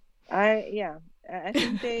 so. I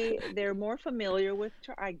think they're more familiar with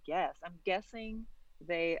I guess. I'm guessing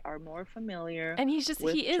they are more familiar And he with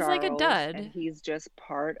is like a Charles, and dud. he's just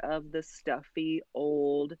part of the stuffy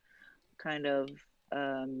old kind of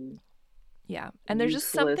Yeah, and there's just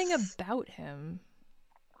something useless. about him.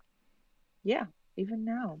 Yeah, even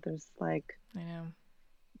now there's like, I know.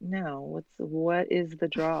 no, what is the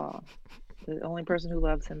draw? The only person who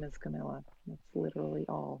loves him is Camilla. That's literally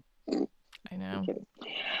all. I know. Kidding.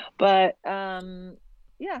 But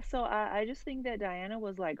yeah, so I just think that Diana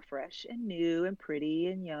was like fresh and new and pretty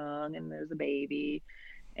and young, and there's a baby,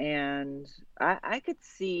 and I could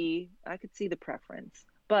see the preference.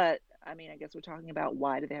 But I mean, I guess we're talking about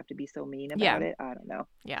why do they have to be so mean Yeah. about it? I don't know.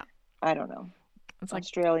 Yeah. I don't know. It's like,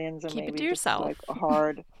 Australians are keep it maybe to just yourself. like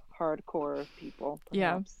hardcore people,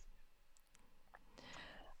 Yeah. perhaps.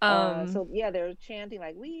 Um, So yeah, they're chanting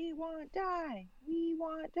like, "We want Di, we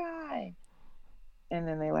want Di," and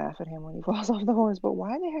then they laugh at him when he falls off the horse. But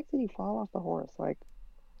why the heck did he fall off the horse? Like,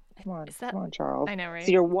 is that, come on, Charles. I know, So right?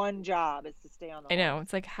 your one job is to stay on the I know. horse.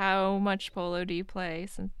 It's like, how much polo do you play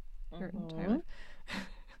since you're in Mm-hmm. Thailand?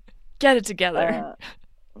 Get it together.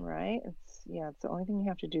 Right? It's the only thing you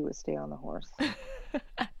have to do is stay on the horse.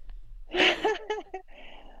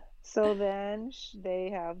 So then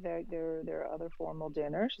they have their other formal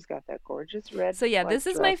dinner. She's got that gorgeous red So yeah, like this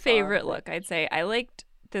is my dress favorite on. look. I'd say I liked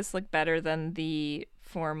this look better than the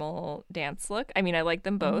formal dance look. I mean, I like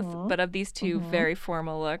them both, Mm-hmm. but of these two Mm-hmm. very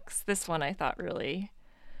formal looks, this one I thought really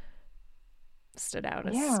stood out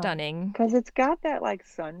as Yeah, stunning. because it's got that like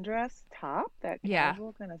sundress top, that Yeah.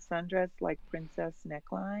 casual kind of sundress like princess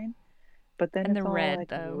neckline, but then And it's the all red like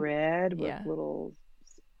though. red with Yeah. little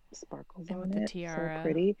sparkles And on with the it. So tiara.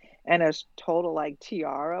 pretty. And a total like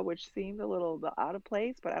tiara, which seemed a little out of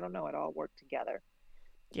place, but I don't know, it all worked together.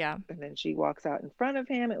 Yeah. And then she walks out in front of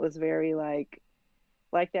him. It was very like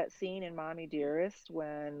that scene in Mommy Dearest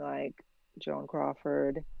when like Joan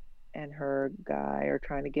Crawford and her guy are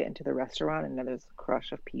trying to get into the restaurant, and then there's a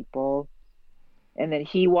crush of people. And then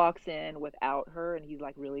he walks in without her, and he's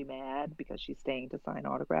like really mad because she's staying to sign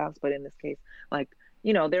autographs. But in this case, like,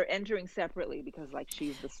 they're entering separately because like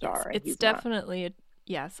she's the Yes, star and it's he's not. definitely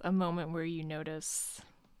a moment where you notice,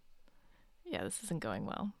 yeah, this isn't going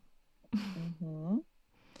well. Mm-hmm.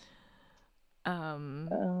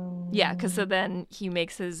 Yeah, because so then he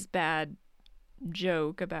makes his bad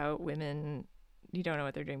joke about women. You don't know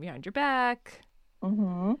what they're doing behind your back.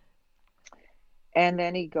 Mm-hmm. And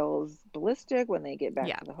then he goes ballistic when they get back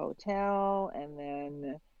Yeah. to the hotel, and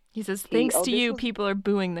then He says, thanks to this you, was people are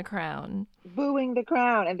booing the crown. booing the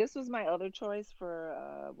crown. And this was my other choice for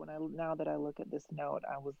now that I look at this note,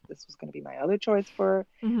 this was going to be my other choice for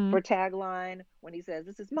tagline when he says,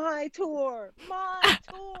 "This is my tour, my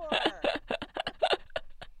tour."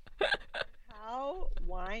 How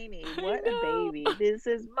whiny! What a baby! This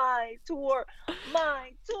is my tour,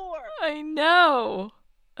 my tour. I know.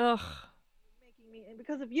 Ugh. Making me, and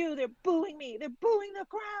because of you, they're booing me. They're booing the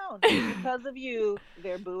crown. Because of you,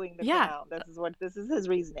 they're booing the crown. This is his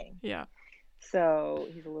reasoning. Yeah. So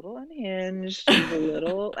he's a little unhinged. He's a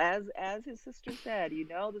little, as his sister said, this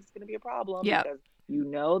is going to be a problem because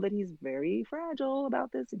that he's very fragile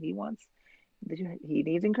about this, and he wants He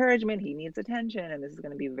needs encouragement. He needs attention, and this is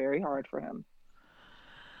going to be very hard for him.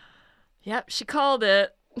 Yep, she called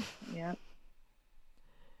it. Yeah.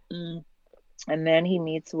 And then he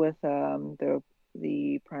meets with the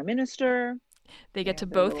prime minister. They They get to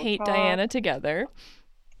have their both little hate talk. Diana together.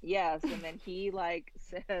 Yes, and then he like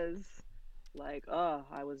says like, "Oh,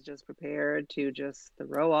 I was just prepared to just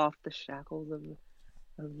throw off the shackles of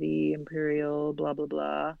the imperial blah blah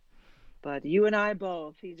blah. But you and I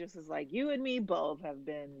both," he just is like, "You and me both have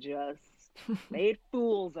been just made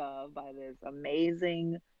fools of by this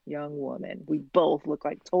amazing young woman. We both look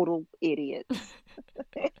like total idiots."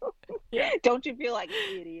 Yeah. Don't you feel like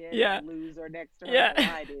an idiot and a Yeah. loser next to her? Yeah.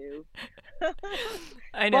 Because I do.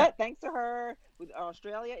 I know. But thanks to her,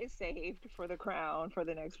 Australia is saved for the crown for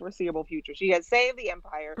the next foreseeable future. She has saved the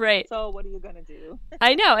empire. Right. So what are you going to do?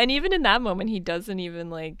 I know. And even in that moment, he doesn't even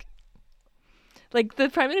like the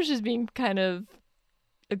prime minister's being kind of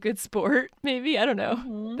a good sport, maybe. I don't know.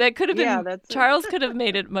 Mm-hmm. That could have been, Yeah, that's Charles could have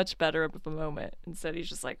made it much better of a moment. Instead, he's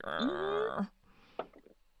just like, mm-hmm.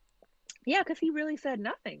 Yeah, because he really said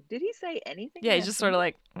nothing. Did he say anything? Yeah, he's just sort of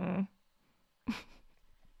like,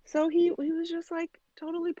 So he was just like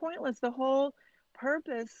totally pointless. The whole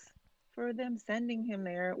purpose for them sending him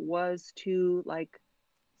there was to like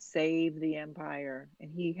save the empire,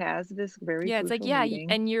 and he has this very Yeah, it's like, crucial yeah,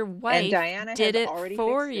 meeting, and your and wife Diana did has it already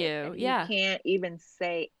for fixed it, you. and he Yeah. can't even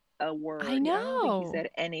say a I word. I don't think he know. said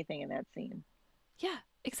anything in that scene. Yeah,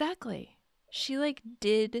 exactly. She like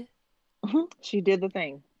did, She did the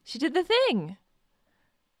thing. she did the thing.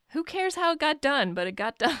 Who cares how it got done, but it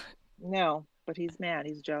got done. No, but he's mad.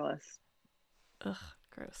 He's jealous. Ugh,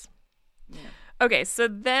 gross. Yeah. Okay, so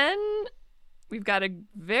then we've got a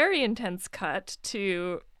very intense cut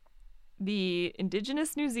to the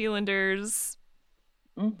indigenous New Zealanders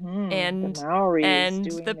and The Maoris and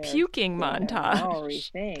doing the puking their Maori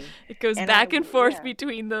montage. thing. It goes And back and forth yeah.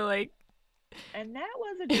 between the like. And that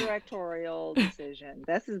was a directorial decision.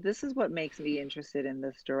 This is what makes me interested in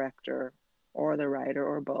this director or the writer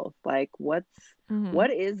or both. Like what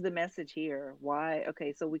is the message here? Why?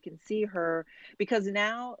 Okay, so we can see her, because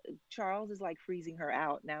now Charles is like freezing her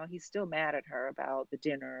out. Now he's still mad at her about the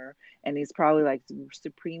dinner, and he's probably like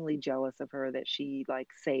supremely jealous of her that she like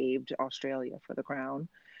saved Australia for the crown.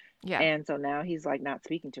 Yeah. And so now he's like not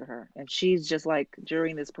speaking to her, and she's just like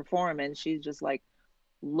during this performance, she's just like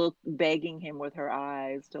begging him with her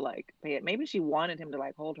eyes to like pay it. Maybe she wanted him to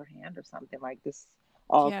like hold her hand or something. Like this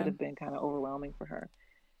all could have been kind of overwhelming for her,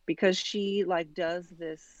 because she like does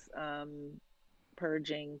this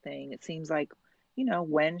purging thing. It seems like,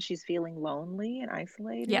 when she's feeling lonely and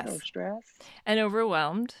isolated or stressed and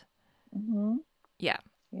overwhelmed. Yeah.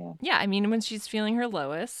 I mean, when she's feeling her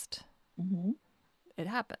lowest, it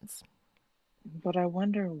happens. But I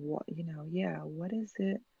wonder what what is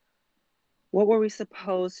it? What were we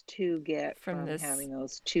supposed to get from this, having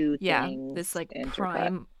those two things? This like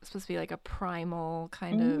intercut? supposed to be like a primal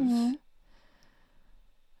kind of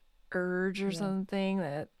urge or something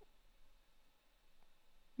that.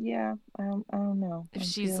 Yeah, I don't know. If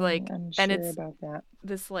she's like, and it's about that.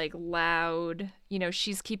 This like loud,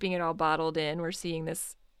 she's keeping it all bottled in. We're seeing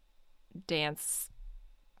this dance,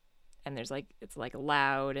 and there's like, it's like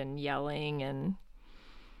loud and yelling and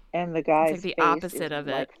the guy's like the face opposite is of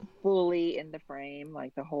like it, fully in the frame.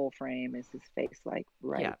 Like the whole frame is his face, like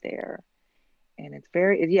right there, and it's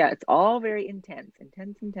it's all very intense.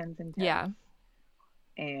 Yeah.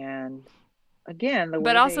 And again,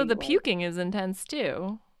 but also the puking is intense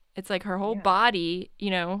too. It's like her whole body,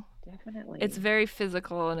 Definitely. It's very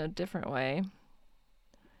physical in a different way.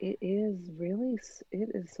 It is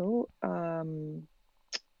so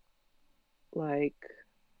like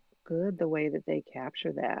good the way that they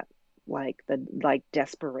capture that, like the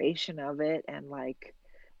desperation of it, and like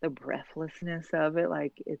the breathlessness of it.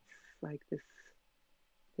 Like it's like this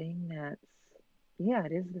thing that's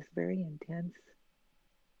it is this very intense,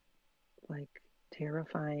 like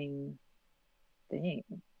terrifying thing.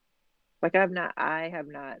 Like I have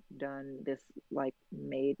not done this, like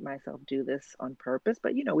made myself do this on purpose,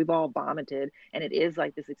 but we've all vomited, and it is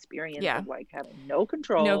like this experience of like having no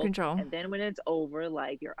control. And then when it's over,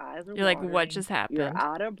 like your eyes are You're watering, like, what just happened? You're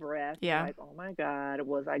out of breath. Yeah. You're like, oh my God,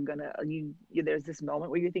 was I gonna, there's this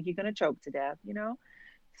moment where you think you're gonna choke to death,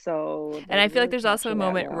 So. And I feel like there's also a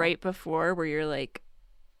moment right before where you're like,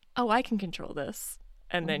 oh, I can control this.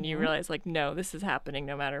 And then you realize like, no, this is happening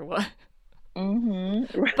no matter what.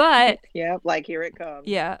 Right. But like here it comes.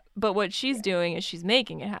 Yeah, but what she's doing is she's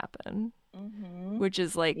making it happen, which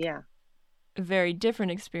is like a very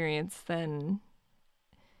different experience than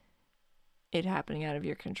it happening out of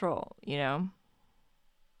your control,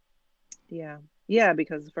 Yeah. Yeah,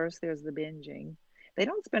 because first there's the binging. They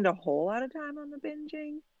don't spend a whole lot of time on the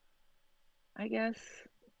binging, I guess.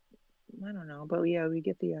 I don't know, but yeah, we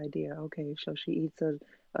get the idea. Okay, so she eats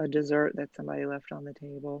a dessert that somebody left on the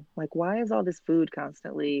table. Like, why is all this food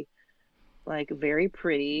constantly like very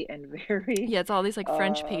pretty and very Yeah, it's all these like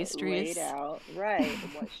French laid pastries. out? Right.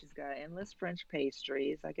 What she's got endless French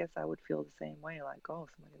pastries. I guess I would feel the same way, like, oh,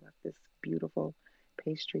 somebody left this beautiful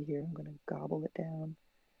pastry here. I'm gonna gobble it down.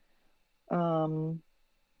 Um,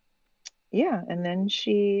 yeah,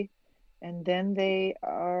 and then they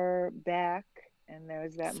are back, and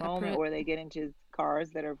there's that moment Separate. where they get into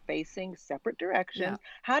cars that are facing separate Yeah. directions.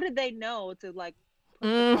 How did they know to like put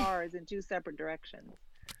the Mm. cars in two separate directions?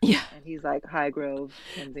 Yeah. And he's like, Highgrove,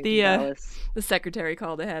 Kensington The uh Palace. the secretary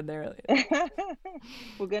called ahead there.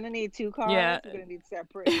 We're gonna need two Yeah. cars. We're gonna need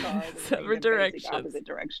separate cars, and we need Separate them facing directions. opposite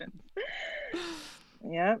directions.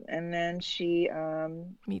 Yeah, and then she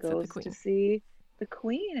Meets with the goes to queen. see the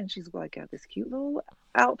queen, and she's like got this cute little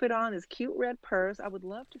outfit on, this cute red purse. I would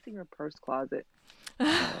love to see her purse closet. She's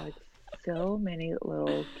got like so many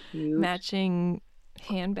little cute, Matching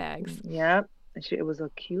handbags. yep. It was a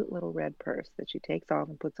cute little red purse that she takes off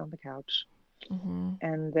and puts on the couch. Hmm.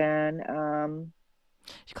 And then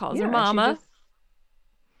She calls her yeah, and she mama, just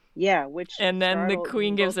yeah, which and then the startled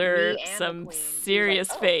queen gives both her me and the some queen. She was like, serious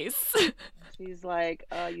 "Oh." face. She's like,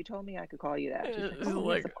 you told me I could call you that." She's like, She's "Oh, yes,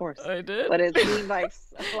 like, of course." I did. But it seemed like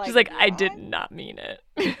She's like like, I did what? not mean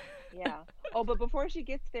it. Yeah. Oh, but before she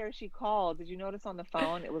gets there, she called. Did you notice on the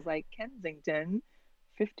phone it was like Kensington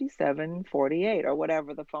 5748 or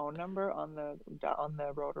whatever the phone number on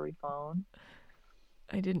the rotary phone?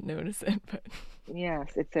 I didn't notice it, but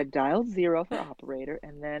Yes, it said dial 0 for operator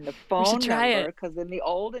and then the we should phone try number, it. because in the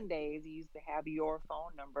olden days you used to have your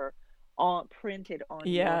phone number on printed on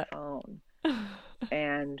your Yeah. phone.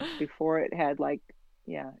 And before it had like,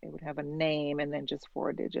 yeah, it would have a name and then just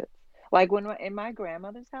four digits. Like in my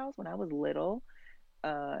grandmother's house when I was little,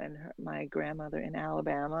 and my grandmother in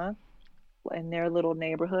Alabama, in their little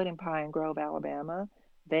neighborhood in Pine Grove, Alabama,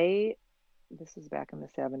 they this was back in the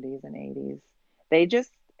 70s and 80s. They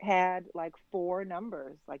just had like four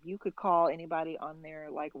numbers. Like you could call anybody on their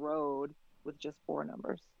like road with just four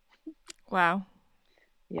numbers. Wow.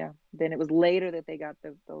 Yeah. Then it was later that they got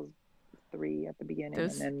those three at the beginning, and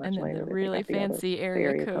Those, then much and then the later that they really got fancy the area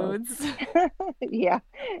area code. codes. Yeah.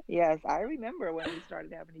 Yes, I remember when we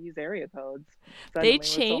started having to use area codes. They Suddenly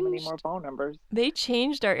with so many more changed phone numbers. they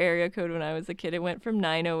changed our area code when I was a kid. It went from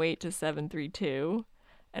 908 to 732.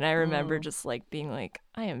 And I remember Mm. just like being like,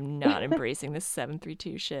 I am not embracing this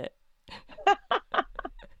 732 shit.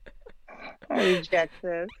 I reject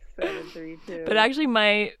this. But 732. actually,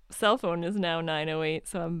 my cell phone is now 908,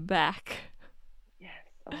 so I'm back. Yes,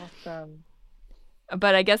 awesome.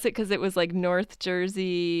 But I guess because it was like North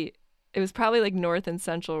Jersey, it was probably like North and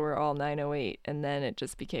Central were all 908, and then it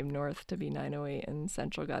just became North to be 908, and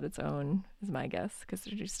Central got its own, is my guess, because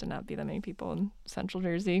there used to not be that many people in Central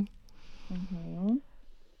Jersey. Mm-hmm.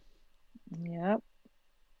 Yep.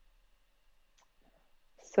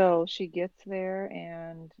 So she gets there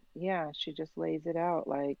and yeah, she just lays it out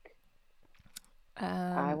like,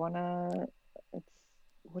 I Um, wanna, it's,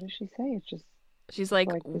 what does she say? It's just, she's it's like,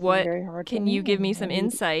 like, this is "What very hard for can you me give me and some I need,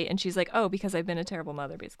 insight?" And she's like, "Oh, because I've been a terrible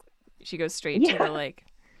mother." Basically, she goes straight to yeah. the like,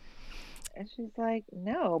 And she's like,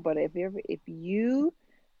 no, but if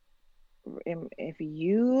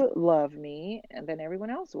you love me, and then everyone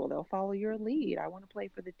else will, they'll follow your lead. I want to play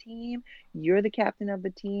for the team. You're the captain of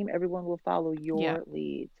the team. Everyone will follow yeah, your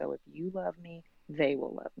lead. So if you love me, they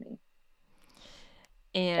will love me.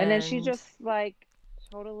 And then she and just like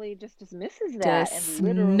totally just dismisses that and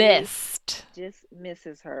literally dismissed.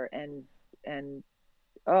 dismisses her and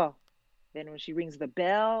oh, then when she rings the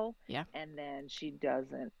bell Yeah, and then she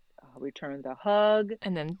doesn't return the hug,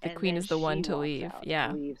 and then the and queen then is the one she to walks leave. out and Yeah,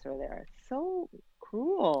 leaves her there. It's so it's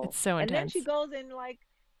cruel. so And then she intense. goes and like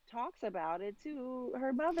talks about it to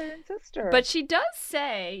her mother and sister. But she does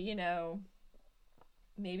say,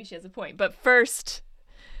 maybe she has a point. But first,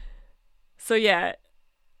 so yeah,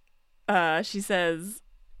 she says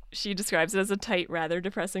she describes it as a tight, rather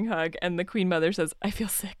depressing hug, and the queen mother says, "I feel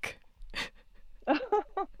sick."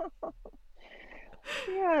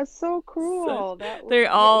 Yeah, so So cruel. That was, they're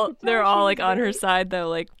yeah, you all could they're tell she all was like on her very, side though.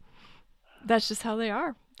 Like that's just how they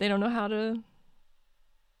are. They don't know how to.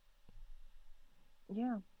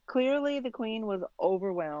 yeah. Clearly the queen was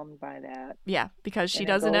overwhelmed by that. Yeah, because she And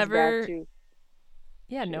it doesn't goes back ever. to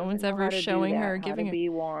Yeah, she no one's doesn't know ever how to do showing that, her how to giving her. be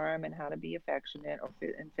warm and how to be affectionate or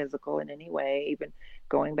and physical in any way. Even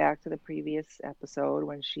going back to the previous episode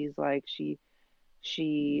when she's like she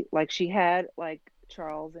like she had like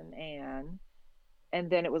Charles and Anne, and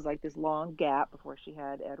then it was like this long gap before she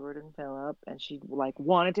had Edward and Philip, and she like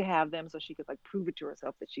wanted to have them so she could like prove it to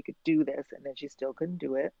herself that she could do this, and then she still couldn't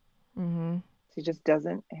do it. Mm-hmm. She just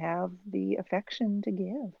doesn't have the affection to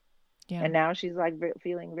give. Yeah. And now she's like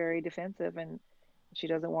feeling very defensive, and she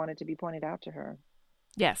doesn't want it to be pointed out to her.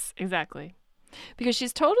 Yes, exactly. Because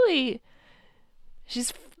she's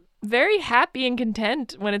very happy and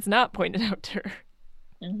content when it's not pointed out to her.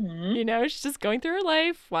 Mm-hmm. You know, she's just going through her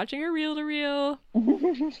life, watching her reel to reel.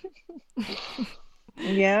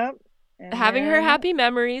 Yeah. Having her happy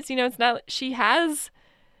memories. You know, it's not, she has,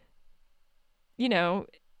 you know,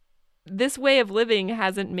 this way of living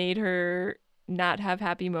hasn't made her not have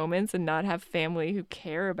happy moments and not have family who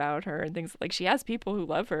care about her and things. Like, she has people who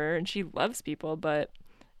love her and she loves people, but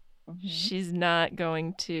she's not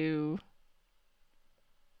going to,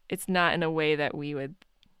 it's not in a way that we would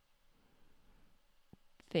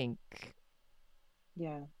think.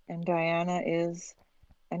 Yeah. And Diana is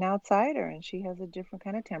an outsider, and she has a different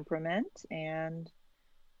kind of temperament, and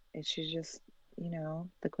she's just, you know,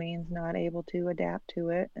 the queen's not able to adapt to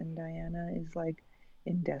it, and Diana is like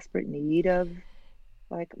in desperate need of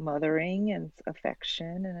like mothering and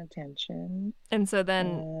affection and attention. And so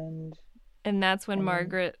then and that's when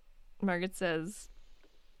Margaret says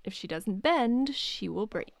if she doesn't bend, she will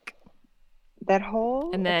break. That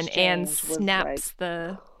whole and then Anne snaps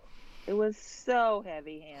like, it was so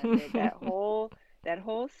heavy-handed. that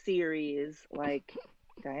whole series, like,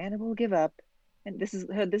 Diana will give up, and this is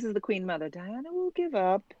the Queen Mother. Diana will give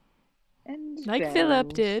up and like bend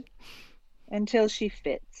Philip did until she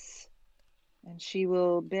fits, and she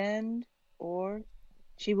will bend or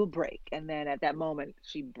she will break. And then at that moment,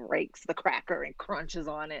 she breaks the cracker and crunches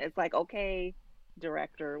on it. It's like, okay,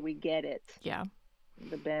 director, we get it. Yeah.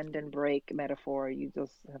 The bend and break metaphor, you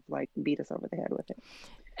just have like beat us over the head with it.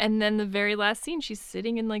 And then the very last scene, she's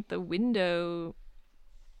sitting in like the window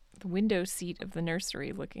seat of the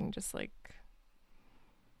nursery, looking just like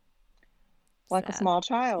sad. A small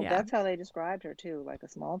child. Yeah. That's how they described her too, like a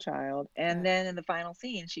small child. And then in the final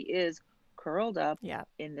scene, she is curled up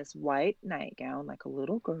in this white nightgown like a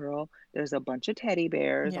little girl. There's a bunch of teddy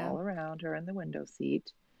bears all around her in the window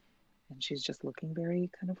seat, and she's just looking very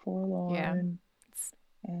kind of forlorn. Yeah.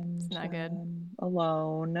 And it's not good.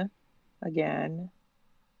 Alone again.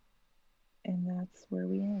 And that's where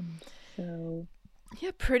we end. So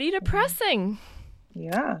yeah, pretty depressing.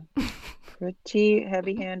 Yeah. Pretty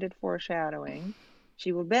heavy-handed foreshadowing.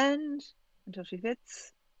 She will bend until she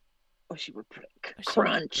fits, or she will break.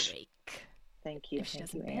 Crunch. Will break. Thank you. If she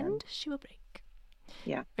doesn't bend, she will break.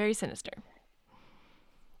 Yeah. Very sinister.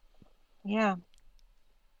 Yeah.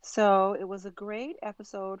 So it was a great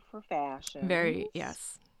episode for fashion. Very,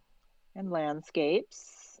 yes. And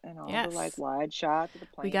landscapes and all the like wide shots of the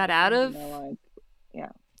plane. We got out of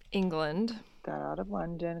England. Got out of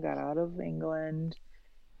London, got out of England,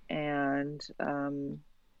 and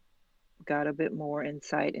got a bit more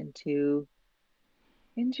insight into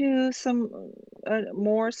some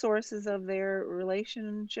more sources of their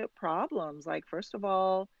relationship problems. Like, first of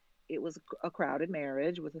all, it was a crowded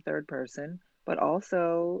marriage with a third person, but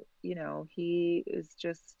also, you know, he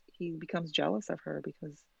becomes jealous of her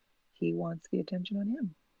because he wants the attention on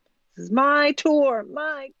him. This is my tour.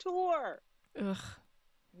 Ugh.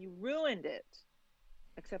 You ruined it.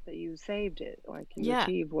 Except that you saved it. Like, you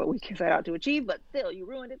achieved what we set out to achieve, but still, you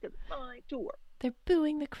ruined it because it's my tour. They're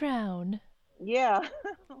booing the crown. Yeah.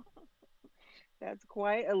 That's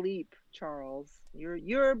quite a leap, Charles.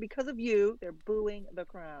 You're because of you, they're booing the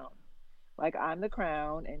crown. Like, I'm the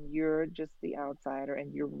crown and you're just the outsider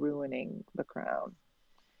and you're ruining the crown.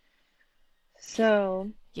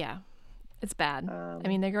 So yeah, it's bad. I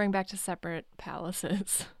mean, they're going back to separate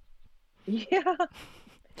palaces. Yeah.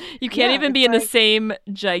 You can't even be in the same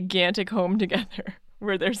gigantic home together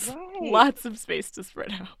where there's lots of space to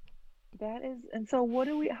spread out. That is, and so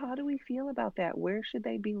how do we feel about that? Where should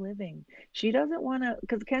they be living? She doesn't want to,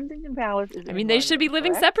 because Kensington Palace is I mean, they should be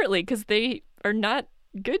living separately because they are not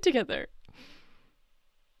good together.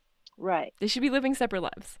 Right. They should be living separate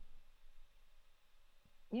lives.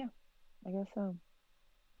 Yeah, I guess so.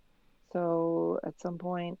 So at some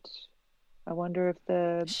point, I wonder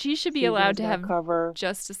if she should be allowed to have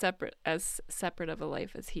just as separate of a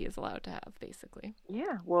life as he is allowed to have, basically.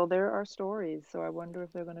 Yeah, well, there are stories, so I wonder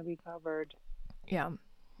if they're going to be covered. Yeah.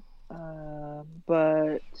 And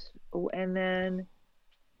then,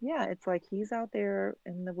 yeah, it's like he's out there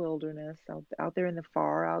in the wilderness, out there in the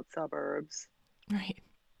far out suburbs. Right.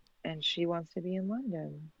 And she wants to be in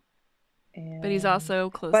London. But he's also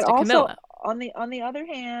close to Camilla. On the other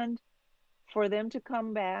hand, for them to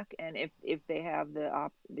come back, and if they have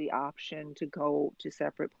the option to go to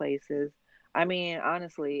separate places, I mean,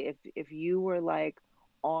 honestly, if you were like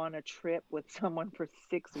on a trip with someone for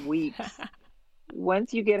 6 weeks,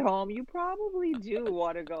 once you get home, you probably do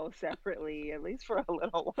want to go separately, at least for a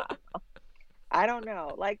little while. I don't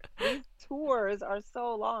know. Like these tours are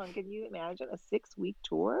so long. Can you imagine a 6 week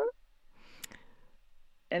tour?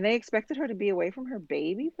 And they expected her to be away from her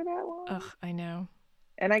baby for that long? Ugh, I know.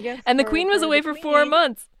 And I guess And the for queen was for the away for 4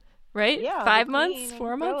 months, right? yeah, the 5 months, queen and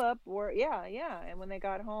 4 months. Philip were yeah, yeah. And when they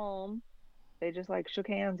got home, they just like shook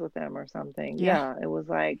hands with them or something. Yeah. Yeah, it was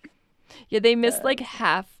like Yeah, they missed uh, like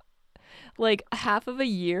half of a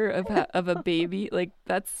year of a baby. Like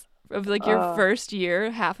that's of like your uh first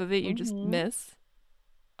year, half of it you just mhm. miss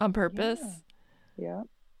on Yeah. purpose. Yeah.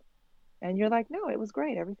 And you're like, "No, it was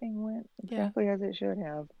great. Everything went Yeah. exactly as it should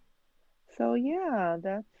have." So yeah,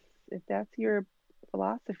 that's if that's your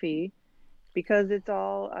philosophy, because it's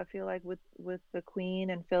all I feel like with the Queen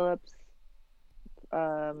and Philip's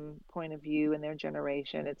point of view and their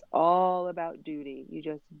generation, it's all about duty. You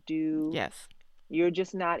just do. Yes. You're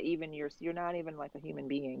just not even you're not even like a human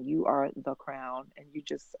being. You are the crown, and you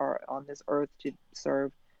just are on this earth to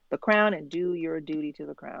serve the crown and do your duty to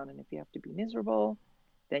the crown. And if you have to be miserable,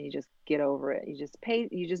 then you just get over it. You just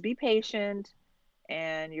be patient,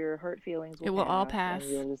 and your hurt feelings It will will all pass, and pass.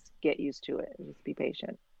 you'll just get used to it. Just be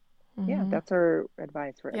patient. Yeah, Mhm. that's her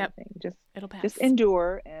advice for Yep. everything. It'll Just pass.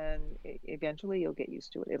 endure, and eventually you'll get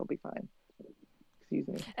used to it. It'll be fine. Excuse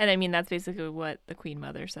me. And I mean that's basically what the Queen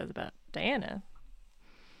Mother says about Diana.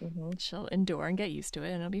 Hmm. She'll endure and get used to it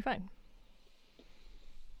and it'll be fine.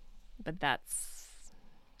 But that's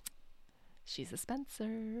she's a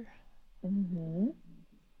Spencer. Hmm.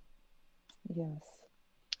 Yes.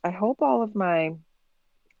 I hope all of my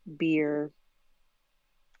beer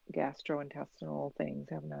gastrointestinal things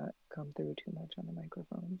have not come through too much on the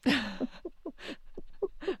microphone.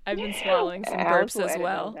 I've been swallowing some Alice burps will as edit those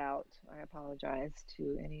well. out. I apologize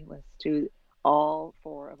to to all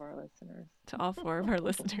four of our listeners. To all four of our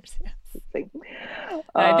listeners, yes. No,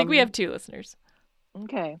 I think we have Um, 2 listeners.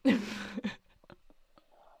 okay.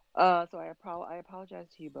 So I apologize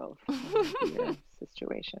to you both on the beer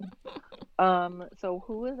situation. So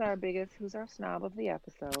who's our snob of the Oh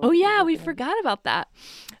episode? Is yeah, it we gonna forgot about that.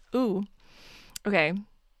 Ooh. Okay.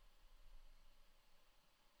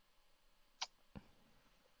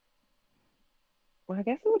 Well, I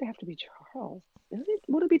guess it would have to be Charles.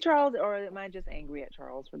 Would it be Charles, or am I just angry at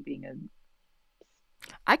Charles for being a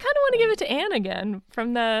I kind of want to give it to Anne again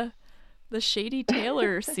from the Shady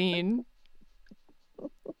Taylor scene.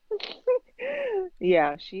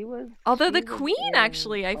 Yeah, Although the she was Queen in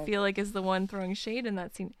actually I like feel like is the one throwing shade in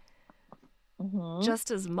that scene hmm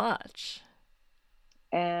just as much.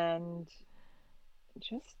 and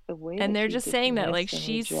just the way And that they're she just saying that like dismissed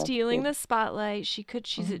and she's stealing rejected. the spotlight.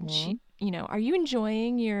 Hmm. She are you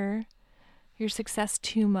enjoying your success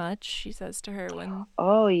too much? She says to her when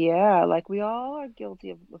Oh yeah, like we all are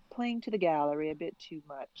guilty of playing to the gallery a bit too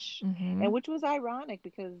much. And mhm. which was ironic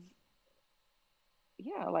because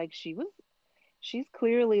yeah, like she's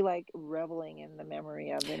clearly like reveling in the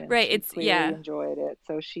memory of it, and Right, she it's clearly yeah. enjoyed it.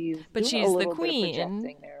 So she's But doing a she's the little bit of queen.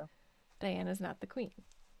 projecting there. Diana's not the queen.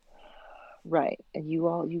 Right. And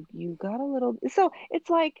you got a little so it's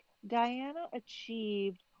like Diana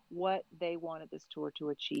achieved what they wanted this tour to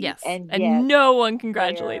achieve, Yes. and yet And no one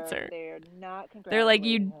congratulates her. they're not They're like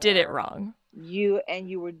you congratulating did it her. wrong.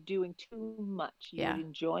 You were doing too much. You were Yeah.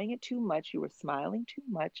 enjoying it too much. You were smiling too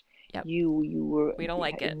much. Yep. You were We don't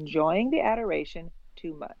like it. enjoying the adoration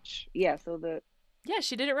too much. Yeah, so the Yeah,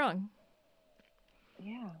 she did it wrong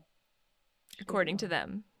yeah, she did it according to wrong.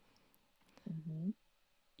 them, Mhm.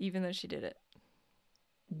 even though she did it.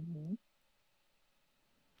 Mhm.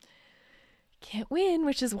 Can't win,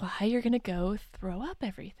 which is why you're going to go throw up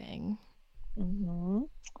everything. Mhm.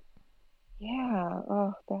 Yeah.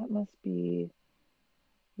 Oh, that must be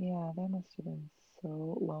yeah, that must have been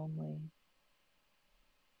so lonely.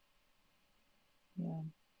 Yeah.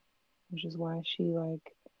 Which is why she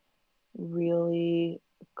like really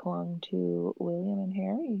clung to William and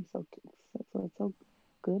Harry. So it's so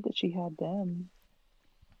good that she had them,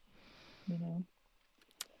 you know.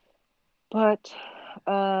 But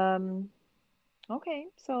okay,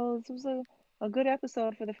 so this was a good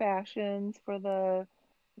episode for the fashions, for the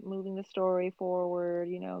moving the story forward,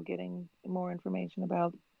 getting more information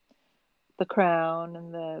about the crown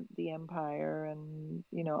and the empire, and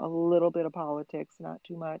a little bit of politics, not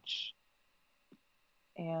too much,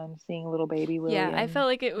 and seeing little baby Yeah, I William. felt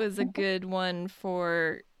like it was a good one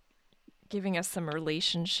for giving us some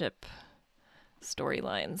relationship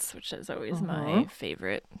storylines, which is always Mhm. my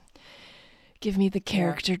favorite. Give me the Yeah.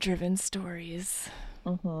 character driven stories.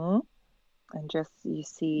 Mhm. And just you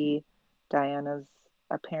see Diana's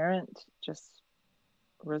apparent just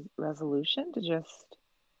resolution to just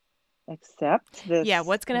accept Yeah, this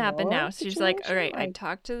what's gonna happen Camilla now? She's like, all situation? right, I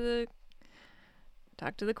talked to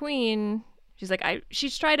the queen. She's like,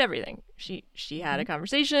 she's tried everything. She had a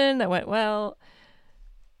conversation that went well,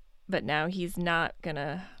 but now he's not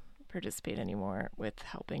gonna participate anymore with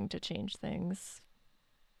helping to change things.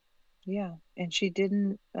 Yeah, and she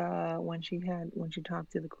didn't when she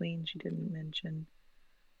talked to the queen, she didn't mention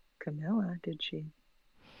Camilla, did she?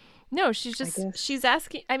 No, I she's guess.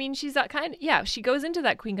 asking. I mean, she's kind of, yeah. She goes into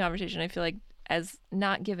that queen conversation, I feel like, as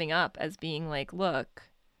not giving up, as being like, look,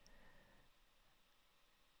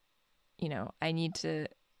 I need to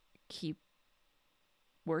keep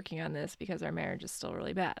working on this because our marriage is still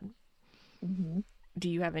really bad. Mm-hmm. Do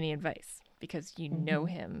you have any advice? Because you know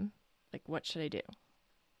him. Like, what should I do?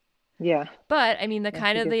 Yeah. But I mean, And she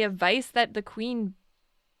gets the advice that the queen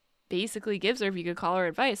basically gives her, if you could call her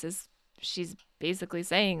advice, is she's basically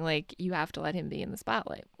saying, like, you have to let him be in the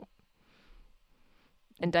spotlight.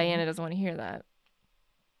 And Diana doesn't want to hear that.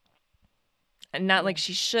 And not like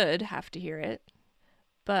she should have to hear it,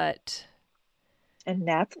 but and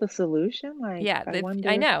that's the solution. Like, yeah, I wonder.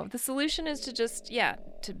 I know the solution is to just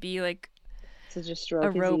to be like To just a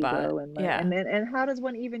stroke his robot. ego and Yeah. and how does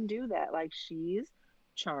one even do that? Like, she's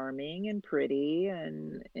charming and pretty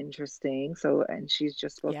and interesting, so, and she's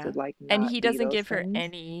just supposed to like and not he be doesn't those give her things.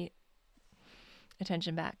 any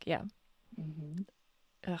attention back. Yeah.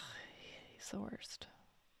 Ugh, he's the worst.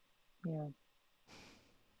 Yeah.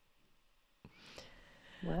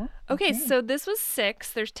 Well, okay, so this was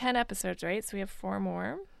 6. There's 10 episodes, right? So we have 4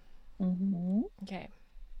 more. Okay.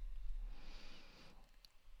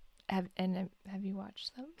 Have you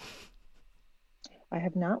watched them? I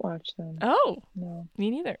have not watched them. Oh, no,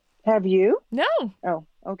 me neither. Have you? No. Oh,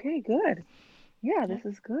 okay, good. Yeah, this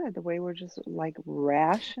is good. The way we're just like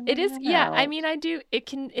rationing. It is. Yeah, out. I mean, I do.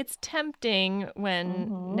 It's tempting when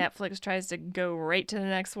Netflix tries to go right to the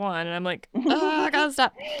next one, and I'm like, oh, I gotta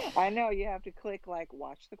stop. I know, you have to click like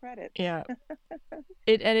watch the credits. Yeah.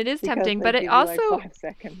 It is tempting, Because but it give you, also like, 5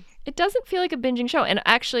 seconds. It doesn't feel like a binging show. And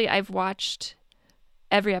actually, I've watched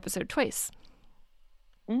every episode twice.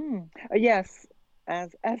 Yes,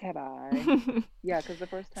 as have I. Yeah, because the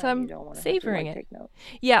first time so I'm you don't want to savoring have to, like, it. take notes.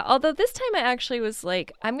 Yeah, although this time I actually was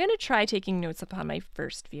like, I'm gonna try taking notes upon my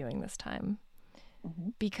first viewing this time,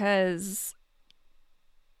 because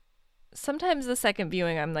sometimes the second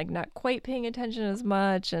viewing I'm like not quite paying attention as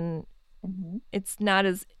much, and I'm not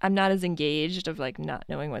as engaged of like not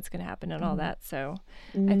knowing what's gonna happen and all that. So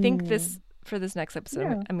I think for this next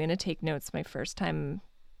episode, I'm gonna take notes my first time.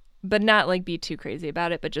 But not like be too crazy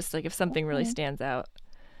about it, but just like if something really stands out.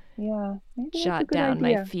 Yeah. Maybe jot down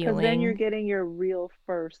my feeling. Because then you're getting your real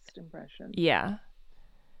first impression. Yeah.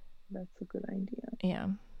 That's a good idea. Yeah.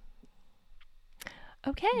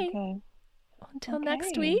 Okay. Until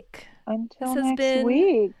next week. Until this next has been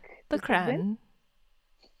week. The Crown.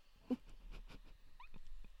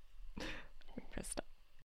 Press stop.